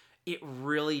 but it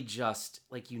really just,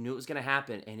 like, you knew it was going to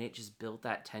happen, and it just built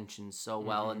that tension so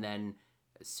well, and then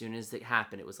as soon as it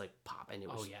happened, it was like pop, and it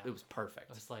was perfect.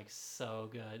 It was like so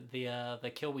good.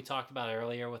 The kill we talked about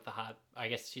earlier with the hot, I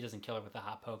guess she doesn't kill her with the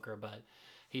hot poker, but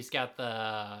he's got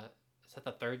the is that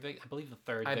the third victim? I believe the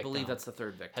third I victim believe that's the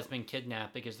third victim. has been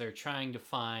kidnapped because they're trying to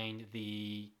find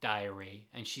the diary.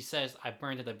 And she says, I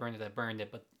burned it.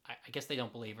 But I guess they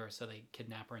don't believe her, so they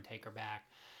kidnap her and take her back.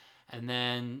 And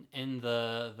then in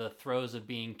the throes of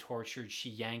being tortured, she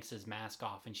yanks his mask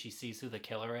off and she sees who the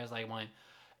killer is.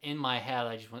 In my head,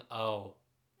 I just went, oh,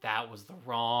 that was the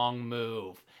wrong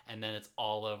move. And then it's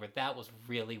all over. That was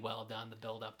really well done, the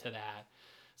build up to that.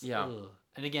 So, yeah. Ugh.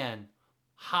 And again,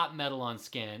 hot metal on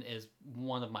skin is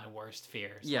one of my worst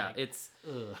fears. Yeah, it's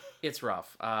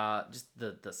rough. Just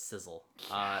the sizzle.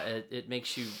 It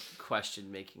makes you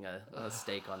question making a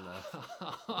steak on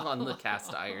the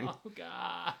cast iron. Oh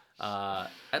god.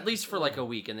 At least for like a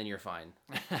week, and then you're fine.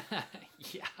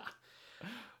 Yeah.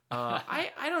 I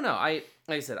don't know. Like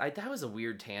I said, that was a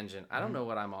weird tangent. I don't know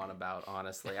what I'm on about,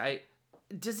 honestly.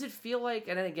 Does it feel like?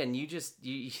 And then again, you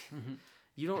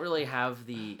don't really have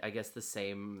the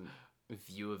same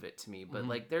view of it to me, but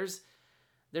like there's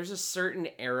a certain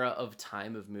era of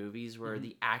time of movies where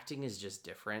the acting is just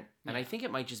different, and I think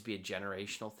it might just be a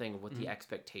generational thing of what the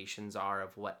expectations are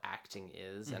of what acting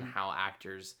is and how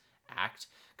actors act.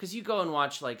 Because you go and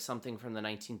watch like something from the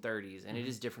 1930s and it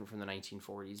is different from the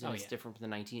 1940s and it's different from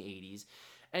the 1980s,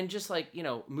 and just like, you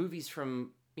know, movies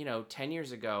from 10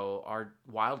 years ago are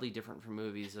wildly different from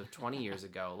movies of 20 years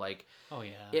ago. Like,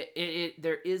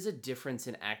 there is a difference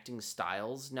in acting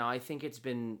styles. Now, I think it's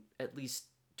been, at least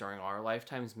during our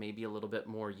lifetimes, maybe a little bit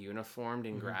more uniformed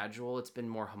and gradual. It's been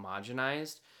more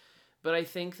homogenized. But I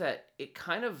think that it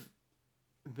kind of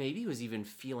maybe was even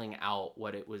feeling out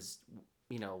what it was,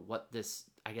 what this,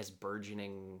 I guess,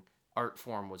 burgeoning art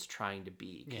form was trying to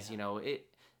be. Because,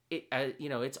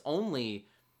 it's only,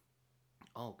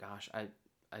 oh gosh,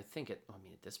 I think at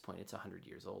this point it's 100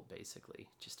 years old, basically,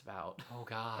 just about. Oh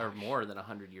gosh. Or more than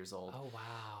 100 years old. Oh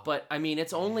wow. But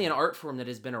it's only an art form that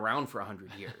has been around for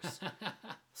 100 years.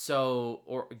 So,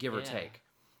 or give or take.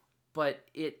 But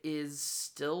it is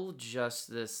still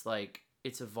just this, like,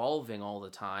 it's evolving all the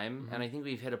time. And I think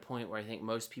we've hit a point where I think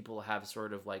most people have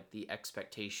sort of like the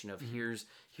expectation of here's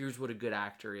what a good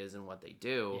actor is and what they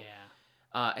do.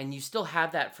 Yeah. And you still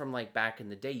have that from like back in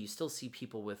the day. You still see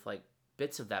people with like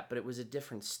bits of that, but it was a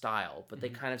different style, but they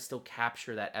kind of still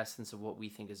capture that essence of what we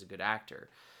think is a good actor.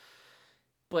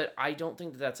 But I don't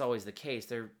think that that's always the case.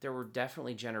 There were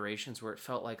definitely generations where it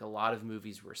felt like a lot of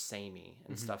movies were samey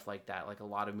and stuff like that. Like a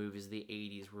lot of movies of the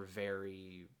 80s were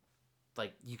very,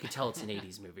 like, you could tell it's an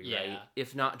 80s movie, right?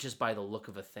 If not just by the look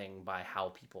of a thing, by how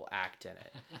people act in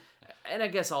it. And I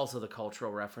guess also the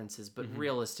cultural references, but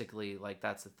realistically, like,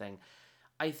 that's the thing.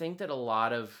 I think that a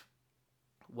lot of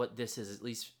what this is, at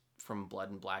least from Blood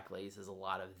and Black Lace, is a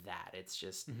lot of that. It's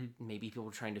just maybe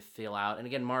people trying to feel out, and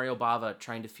again, Mario Bava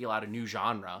trying to feel out a new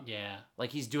genre. Yeah.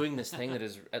 Like, he's doing this thing that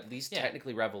is at least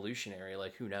technically revolutionary.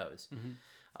 Like, who knows?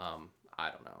 I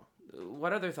don't know.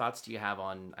 What other thoughts do you have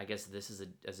on, I guess, this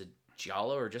as a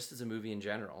giallo, or just as a movie in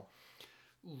general?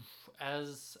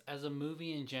 As a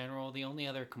movie in general, the only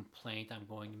other complaint I'm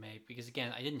going to make, because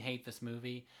again, I didn't hate this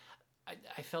movie,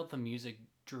 I felt the music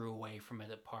drew away from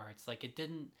it at parts. Like, it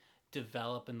didn't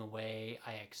develop in the way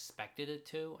I expected it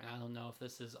to, and I don't know if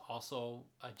this is also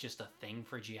just a thing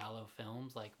for giallo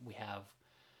films. Like, we have,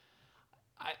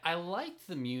 I liked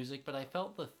the music, but I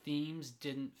felt the themes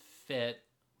didn't fit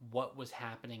what was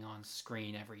happening on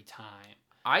screen every time.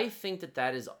 I think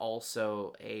that is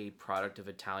also a product of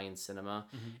Italian cinema.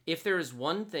 If there is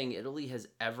one thing Italy has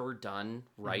ever done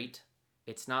right,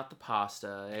 it's not the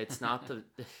pasta, it's not the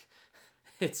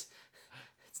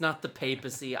it's not the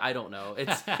papacy. I don't know.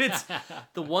 It's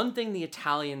the one thing the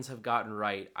Italians have gotten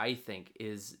right, I think,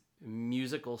 is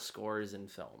musical scores in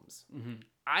films.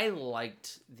 I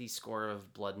liked the score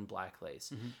of Blood and Black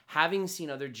Lace. Having seen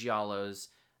other giallos,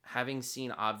 having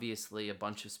seen obviously a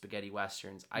bunch of spaghetti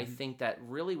westerns, I think that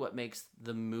really what makes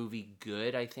the movie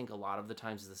good, I think a lot of the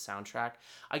times, is the soundtrack.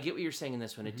 I get what you're saying in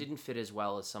this one. It didn't fit as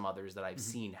well as some others that I've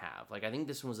seen have. Like, I think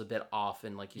this one was a bit off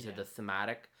in, like you said, the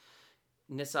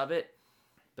thematicness of it.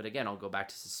 But again, I'll go back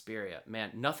to Suspiria.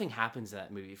 Man, nothing happens in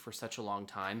that movie for such a long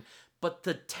time, but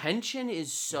the tension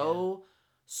is so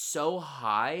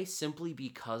high simply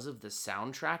because of the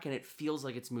soundtrack, and it feels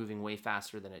like it's moving way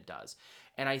faster than it does.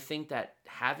 And I think that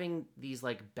having these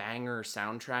like banger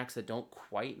soundtracks that don't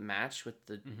quite match with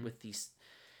with these,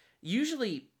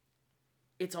 usually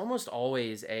it's almost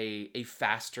always a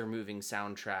faster moving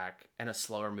soundtrack and a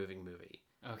slower moving movie.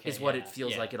 Is what it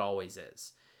feels like it always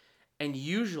is. And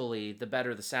usually, the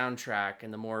better the soundtrack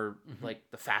and the more, like,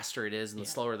 the faster it is and the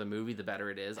slower the movie, the better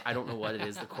it is. I don't know what it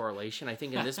is, the correlation. I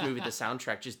think in this movie, the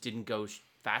soundtrack just didn't go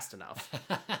fast enough.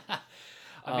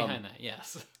 I'm behind that,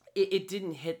 yes. it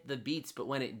didn't hit the beats, but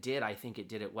when it did, I think it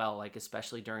did it well. Like,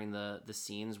 especially during the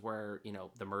scenes where, you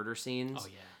know, the murder scenes. Oh,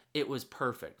 yeah. It was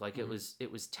perfect. Like, it was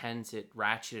tense. It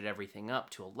ratcheted everything up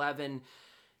to 11.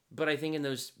 But I think in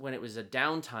those, when it was a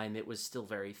downtime, it was still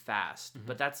very fast.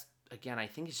 But that's, again, I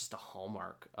think it's just a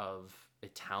hallmark of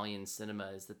Italian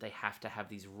cinema, is that they have to have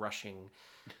these rushing,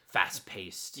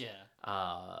 fast-paced,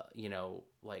 you know,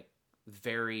 like,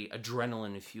 very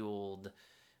adrenaline-fueled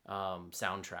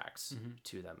soundtracks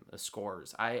to them, the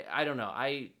scores. I don't know.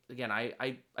 I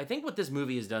think what this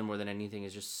movie has done more than anything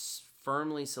is just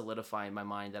firmly solidify in my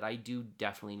mind that I do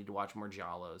definitely need to watch more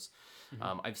giallos.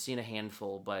 I've seen a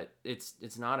handful, but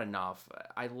it's not enough.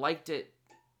 I liked it.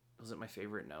 Was it my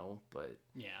favorite? No, but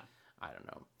yeah, I don't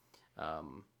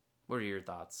know. What are your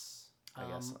thoughts, I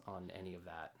guess, on any of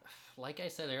that? Like I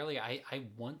said earlier, I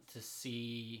want to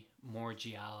see more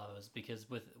giallos, because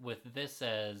with this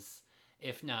as,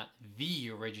 if not the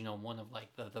original, one of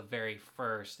like the very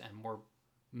first, and we're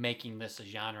making this a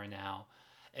genre now,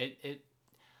 it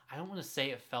I don't want to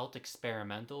say it felt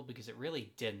experimental, because it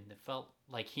really didn't. It felt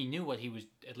like he knew what he was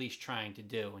at least trying to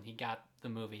do, and he got the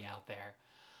movie out there.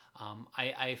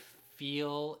 I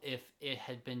feel if it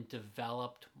had been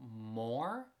developed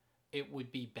more, it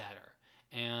would be better.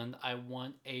 And I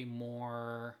want a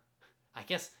more, I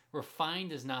guess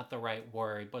refined is not the right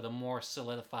word, but a more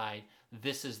solidified,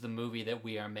 this is the movie that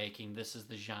we are making, this is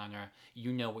the genre,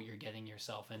 you know what you're getting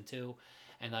yourself into.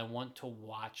 And I want to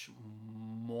watch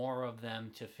more of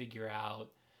them to figure out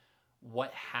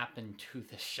what happened to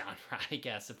this genre, I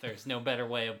guess, if there's no better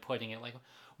way of putting it. Like,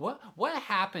 what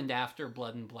happened after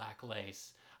Blood and Black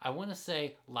Lace? I want to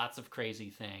say lots of crazy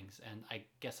things, and I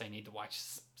guess I need to watch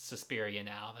Suspiria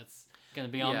now. That's going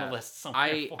to be on the list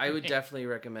somewhere. I would definitely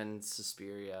recommend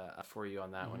Suspiria for you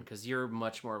on that one, because you're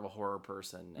much more of a horror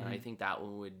person, and I think that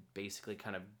one would basically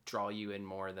kind of draw you in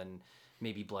more than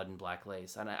maybe Blood and Black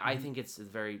Lace. And I think it's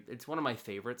one of my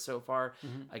favorites so far.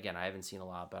 Again, I haven't seen a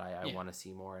lot, but I want to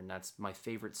see more, and that's my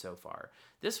favorite so far.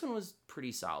 This one was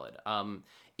pretty solid.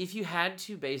 If you had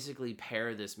to basically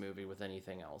pair this movie with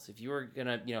anything else, if you were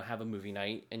gonna, you know, have a movie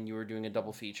night and you were doing a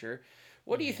double feature,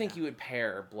 what do you think you would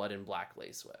pair Blood and Black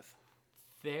Lace with?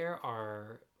 There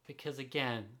are, because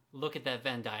again, look at that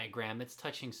Venn diagram. It's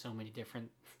touching so many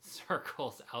different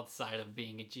circles outside of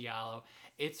being a giallo.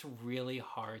 It's really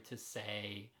hard to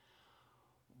say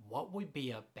what would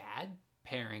be a bad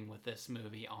pairing with this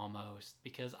movie almost,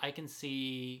 because I can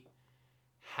see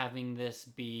having this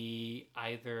be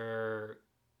either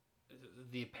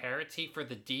the aperitif for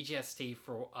the digestif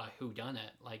for a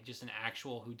whodunit, like just an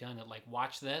actual whodunit, like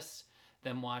watch this,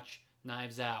 then watch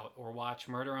Knives Out, or watch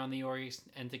Murder on the Orient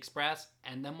Express,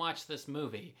 and then watch this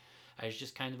movie. As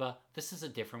just kind of this is a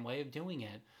different way of doing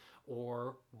it.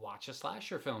 Or watch a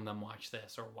slasher film, then watch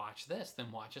this. Or watch this,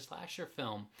 then watch a slasher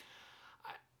film.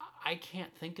 I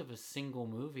can't think of a single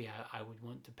movie I would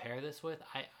want to pair this with.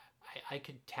 I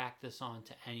could tack this on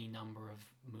to any number of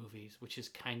movies, which is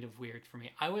kind of weird for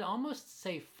me. I would almost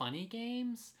say Funny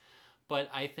Games, but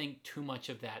I think too much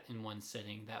of that in one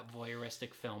sitting, that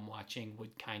voyeuristic film watching,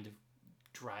 would kind of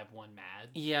drive one mad.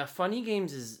 Yeah, Funny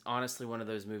Games is honestly one of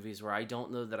those movies where I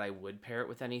don't know that I would pair it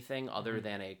with anything other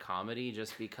than a comedy,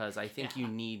 just because I think you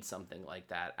need something like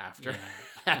that after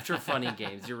after Funny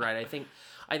Games. You're right.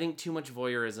 I think too much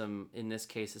voyeurism in this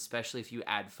case, especially if you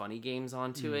add Funny Games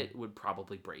onto it, would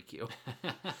probably break you.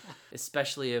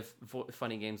 Especially if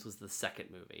Funny Games was the second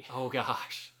movie. Oh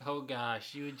gosh.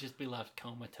 You would just be left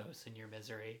comatose in your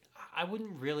misery. I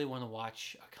wouldn't really want to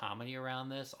watch a comedy around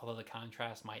this, although the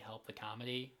contrast might help the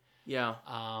comedy. Yeah.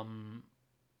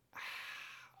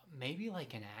 Maybe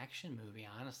like an action movie,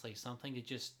 honestly. Something to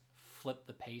just flip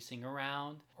the pacing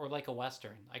around, or like a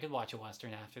Western. I could watch a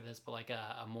Western after this, but like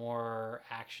a more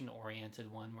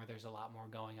action-oriented one where there's a lot more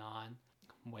going on.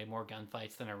 Way more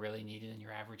gunfights than are really needed in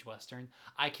your average Western.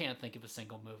 I can't think of a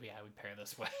single movie I would pair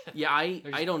this with. Yeah,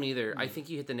 I don't either. I think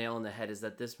you hit the nail on the head, is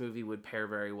that this movie would pair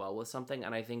very well with something,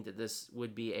 and I think that this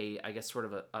would be I guess sort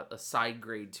of a side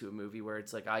grade to a movie where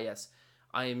it's like, yes,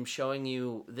 I am showing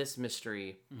you this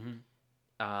mystery,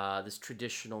 this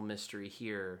traditional mystery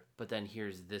here, but then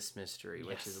here's this mystery,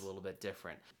 which is a little bit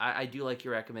different. I do like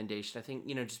your recommendation. I think,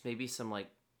 just maybe some,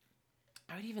 like,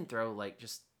 I would even throw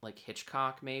just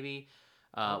Hitchcock maybe.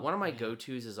 One of my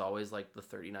go-tos is always like the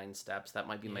 39 Steps. That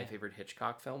might be my favorite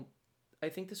Hitchcock film. I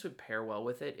think this would pair well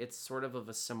with it. It's sort of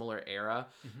a similar era.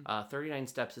 39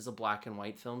 Steps is a black and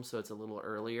white film, so it's a little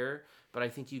earlier. But I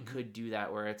think you could do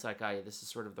that where it's like, this is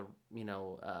sort of the,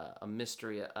 a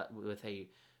mystery with a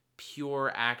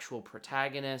pure actual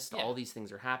protagonist. Yeah. All these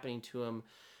things are happening to him.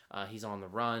 He's on the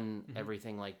run,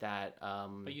 everything like that.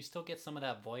 But you still get some of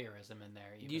that voyeurism in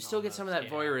there. You still get some of that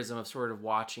voyeurism of sort of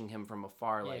watching him from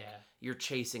afar, like you're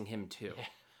chasing him too,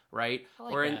 right? I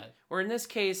like or in this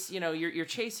case, you're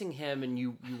chasing him and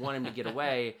you want him to get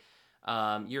away.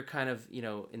 You're kind of,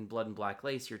 in Blood and Black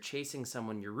Lace, you're chasing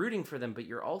someone, you're rooting for them, but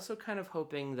you're also kind of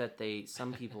hoping that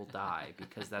some people die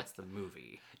because that's the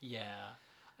movie. Yeah,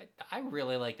 I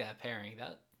really like that pairing.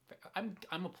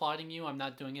 I'm applauding you. I'm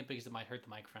not doing it because it might hurt the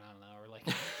microphone. I don't know, or like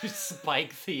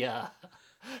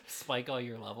spike all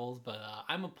your levels. But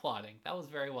I'm applauding. That was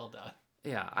very well done.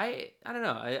 Yeah, I don't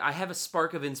know. I have a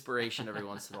spark of inspiration every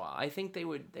once in a while. I think they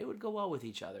would go well with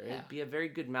each other. Yeah. It'd be a very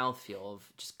good mouthfeel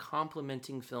of just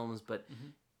complementing films, but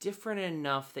different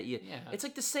enough that it's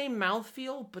like the same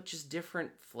mouthfeel, but just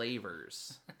different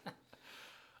flavors.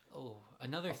 Oh,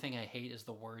 another thing I hate is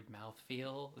the word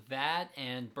mouthfeel. That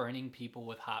and burning people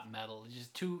with hot metal.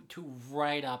 Just two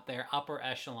right up there, upper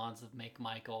echelons of Make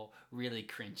Michael really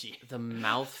cringy. The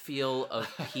mouthfeel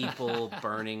of people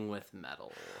burning with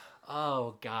metal.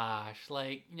 Oh gosh,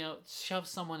 shove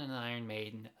someone in an Iron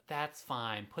Maiden. That's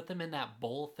fine. Put them in that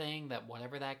bowl thing that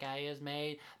whatever that guy is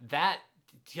made. That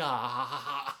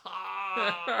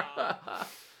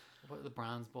what the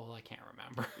bronze bowl? I can't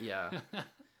remember. Yeah.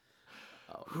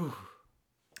 Oh.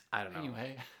 I don't know.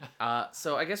 Anyway.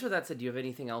 So I guess with that said, do you have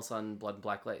anything else on Blood and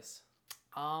Black Lace?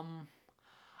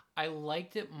 I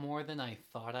liked it more than I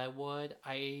thought I would.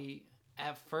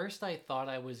 At first I thought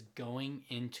I was going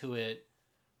into it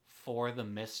for the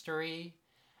mystery,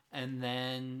 and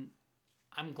then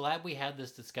I'm glad we had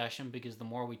this discussion because the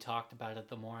more we talked about it,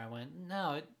 the more I went,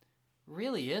 no, it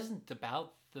really isn't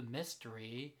about the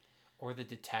mystery or the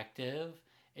detective.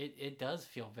 It does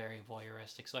feel very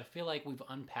voyeuristic. So I feel like we've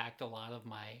unpacked a lot of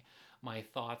my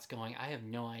thoughts going, I have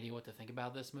no idea what to think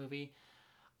about this movie.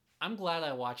 I'm glad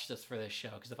I watched this for this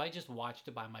show, because if I just watched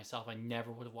it by myself, I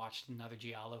never would have watched another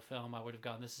Giallo film. I would have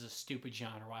gone, this is a stupid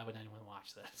genre. Why would anyone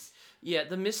watch this? Yeah,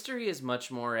 the mystery is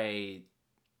much more the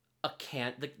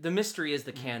mystery is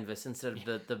the canvas instead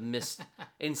of the mist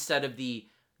instead of the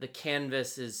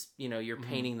canvas is, you're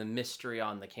painting the mystery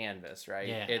on the canvas, right?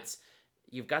 Yeah.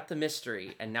 You've got the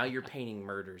mystery, and now you're painting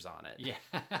murders on it. Yeah.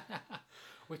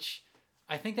 Which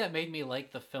I think that made me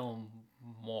like the film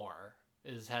more,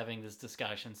 is having this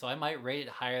discussion. So I might rate it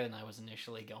higher than I was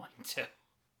initially going to.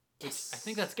 Yes. I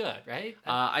think that's good, right?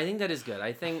 I think that is good.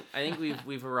 I think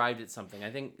we've arrived at something.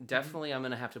 I think definitely I'm going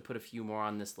to have to put a few more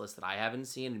on this list that I haven't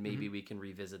seen, and maybe we can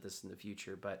revisit this in the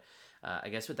future. But I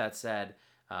guess with that said,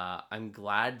 I'm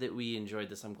glad that we enjoyed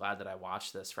this. I'm glad that I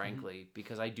watched this, frankly,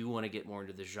 because I do want to get more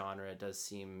into the genre. It does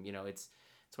seem, it's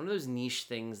one of those niche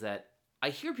things that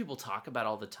I hear people talk about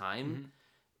all the time.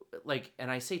 And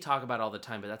I say talk about all the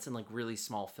time, but that's in really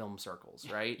small film circles,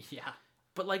 right? Yeah.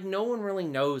 But no one really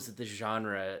knows that this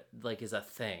genre is a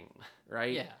thing,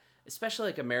 right? Yeah.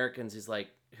 Especially Americans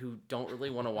who don't really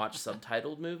want to watch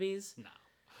subtitled movies. No.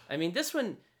 I mean, this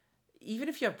one, even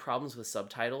if you have problems with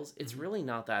subtitles, it's really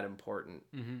not that important,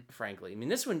 frankly. I mean,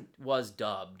 this one was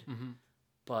dubbed,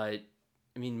 but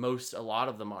I mean, a lot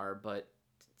of them are, but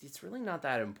it's really not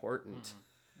that important.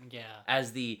 Yeah.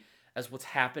 As what's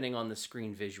happening on the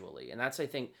screen visually. And that's, I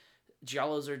think,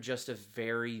 Giallos are just a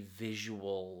very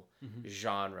visual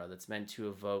genre that's meant to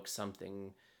evoke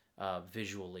something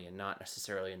visually and not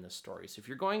necessarily in the story. So if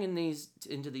you're going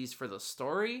into these for the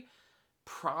story,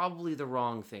 probably the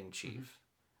wrong thing, Chief.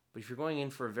 But if you're going in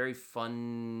for a very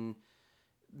fun,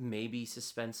 maybe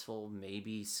suspenseful,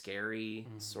 maybe scary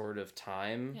sort of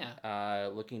time,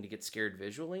 looking to get scared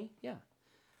visually,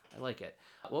 I like it.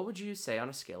 What would you say on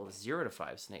a scale of 0 to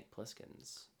 5 Snake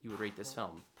Plisskens you would rate this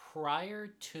film? Prior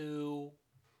to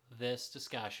this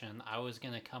discussion, I was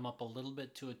going to come up a little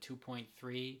bit to a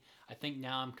 2.3. I think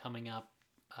now I'm coming up,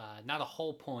 not a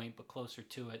whole point, but closer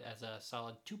to it as a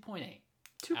solid 2.8.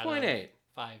 2.8.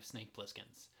 5 Snake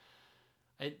Plisskens.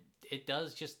 It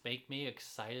does just make me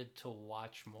excited to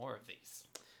watch more of these.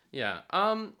 Yeah.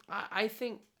 I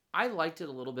think I liked it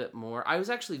a little bit more. I was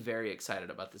actually very excited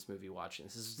about this movie watching.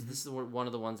 This is one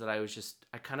of the ones that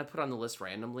I kind of put on the list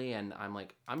randomly, and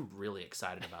I'm really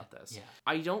excited about this. Yeah.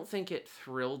 I don't think it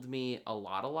thrilled me a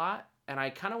lot, and I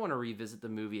kind of want to revisit the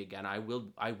movie again. I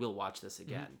will watch this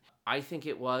again. I think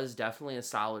it was definitely a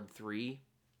solid 3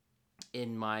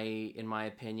 in my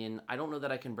opinion. I don't know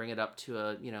that I can bring it up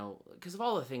to because of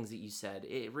all the things that you said.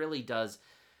 It really does,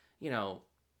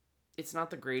 it's not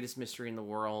the greatest mystery in the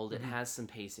world. It has some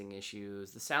pacing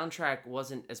issues. The soundtrack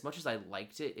wasn't, as much as I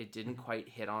liked it, it didn't quite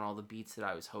hit on all the beats that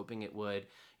I was hoping it would,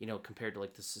 compared to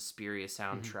the Suspiria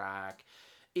soundtrack.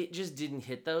 it just didn't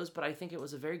hit those, but I think it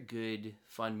was a very good,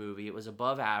 fun movie. It was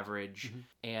above average,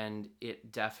 and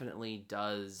it definitely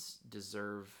does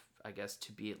deserve, I guess,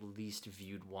 to be at least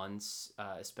viewed once,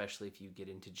 especially if you get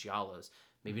into giallos.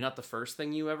 Maybe not the first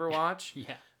thing you ever watch,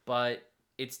 but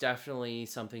it's definitely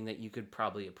something that you could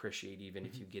probably appreciate even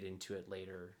if you get into it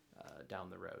later down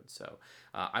the road. So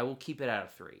I will keep it out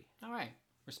of 3. All right.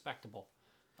 Respectable.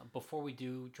 Before we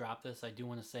do drop this, I do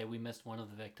want to say we missed one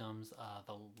of the victims.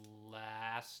 The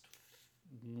last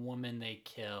woman they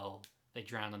kill, they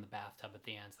drown in the bathtub at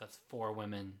the end. So that's 4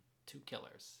 women, 2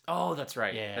 killers. Oh, that's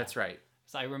right. Yeah. That's right.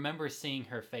 So I remember seeing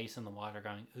her face in the water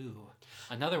going, ooh,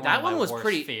 another one that of my one was worst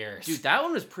pretty, fears. Dude, that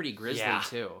one was pretty grisly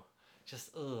too.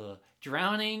 Just,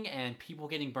 drowning and people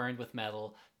getting burned with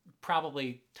metal,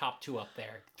 probably top 2 up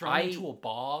there. Thrown into a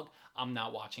bog, I'm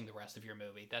not watching the rest of your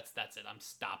movie. That's it. I'm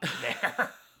stopping there.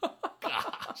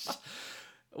 Gosh.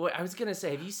 Well, I was gonna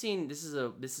say, have you seen? This is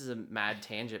a mad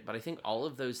tangent, but I think all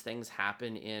of those things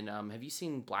happen in. Have you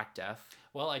seen Black Death?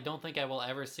 Well, I don't think I will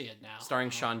ever see it now.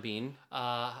 Starring Sean Bean.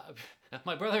 My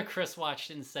brother Chris watched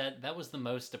it and said that was the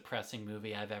most depressing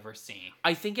movie I've ever seen.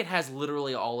 I think it has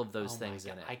literally all of those things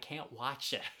in it. I can't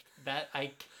watch it. That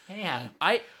I can't.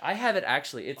 I have it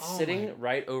actually. It's sitting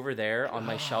right over there on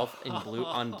my shelf in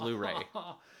on Blu-ray.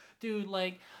 Dude,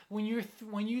 like when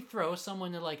you throw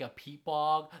someone in like a peat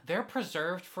bog, they're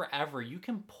preserved forever. You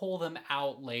can pull them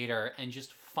out later and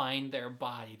just find their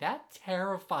body. That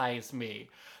terrifies me.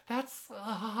 That's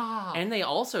and they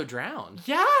also drown.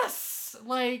 Yes,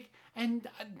 like and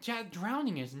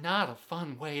drowning is not a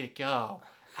fun way to go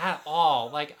at all.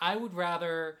 Like I would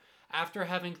rather. After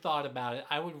having thought about it,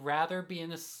 I would rather be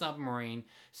in a submarine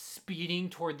speeding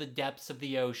toward the depths of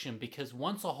the ocean, because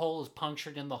once a hole is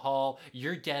punctured in the hull,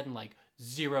 you're dead in like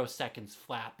 0 seconds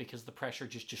flat because the pressure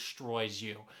just destroys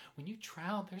you. When you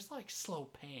drown, there's like slow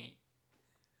pain.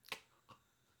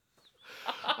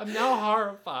 I'm now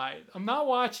horrified. I'm not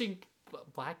watching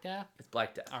Black Death? It's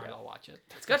Black Death. All right, I'll watch it.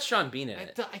 It's got Sean Bean in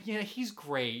it. Yeah, he's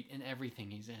great in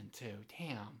everything he's in too.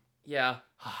 Damn. Yeah.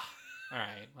 All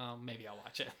right, well, maybe I'll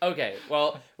watch it. Okay,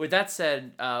 well, with that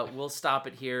said, we'll stop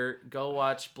it here. Go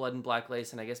watch Blood and Black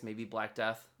Lace, and I guess maybe Black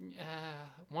Death.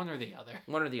 One or the other.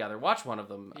 One or the other. Watch one of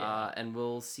them, and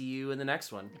we'll see you in the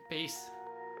next one. Peace.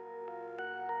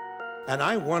 And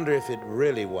I wonder if it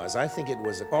really was. I think it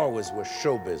always was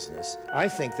show business. I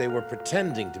think they were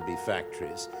pretending to be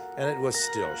factories, and it was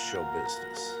still show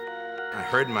business. I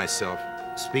heard myself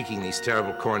speaking these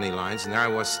terrible corny lines, and there I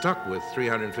was stuck with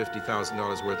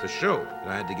 $350,000 worth of show that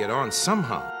I had to get on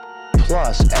somehow.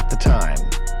 Plus, at the time,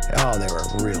 they were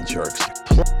real jerks.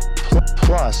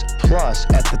 Plus,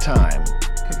 at the time,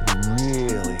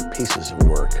 really pieces of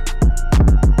work.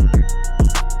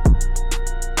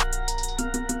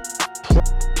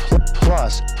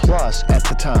 Plus, at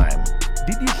the time.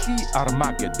 Did you see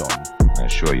Armageddon? I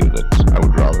assure you that I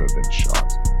would rather have been shot.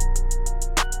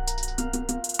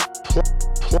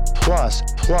 Plus,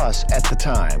 at the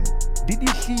time. Did you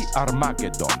see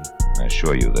Armageddon? I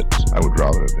assure you that I would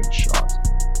rather have been shot.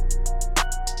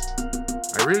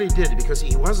 I really did, because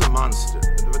he was a monster.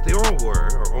 But they all were,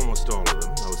 or almost all of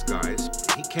them, those guys.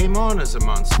 He came on as a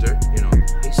monster,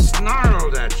 He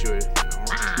snarled at you,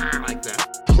 like that.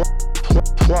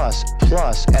 Plus,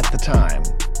 at the time.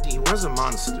 He was a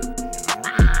monster,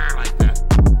 like that.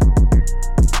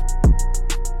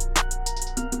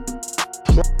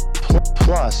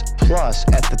 Plus,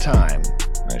 at the time.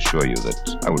 I assure you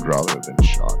that I would rather have been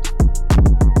shot.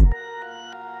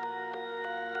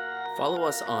 Follow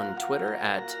us on Twitter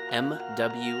at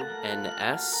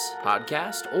MWNS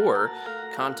Podcast, or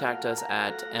contact us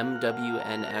at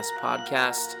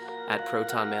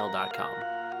MWNSpodcast@protonmail.com.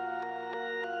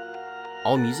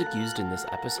 All music used in this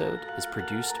episode is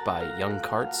produced by Young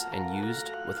Carts and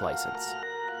used with license.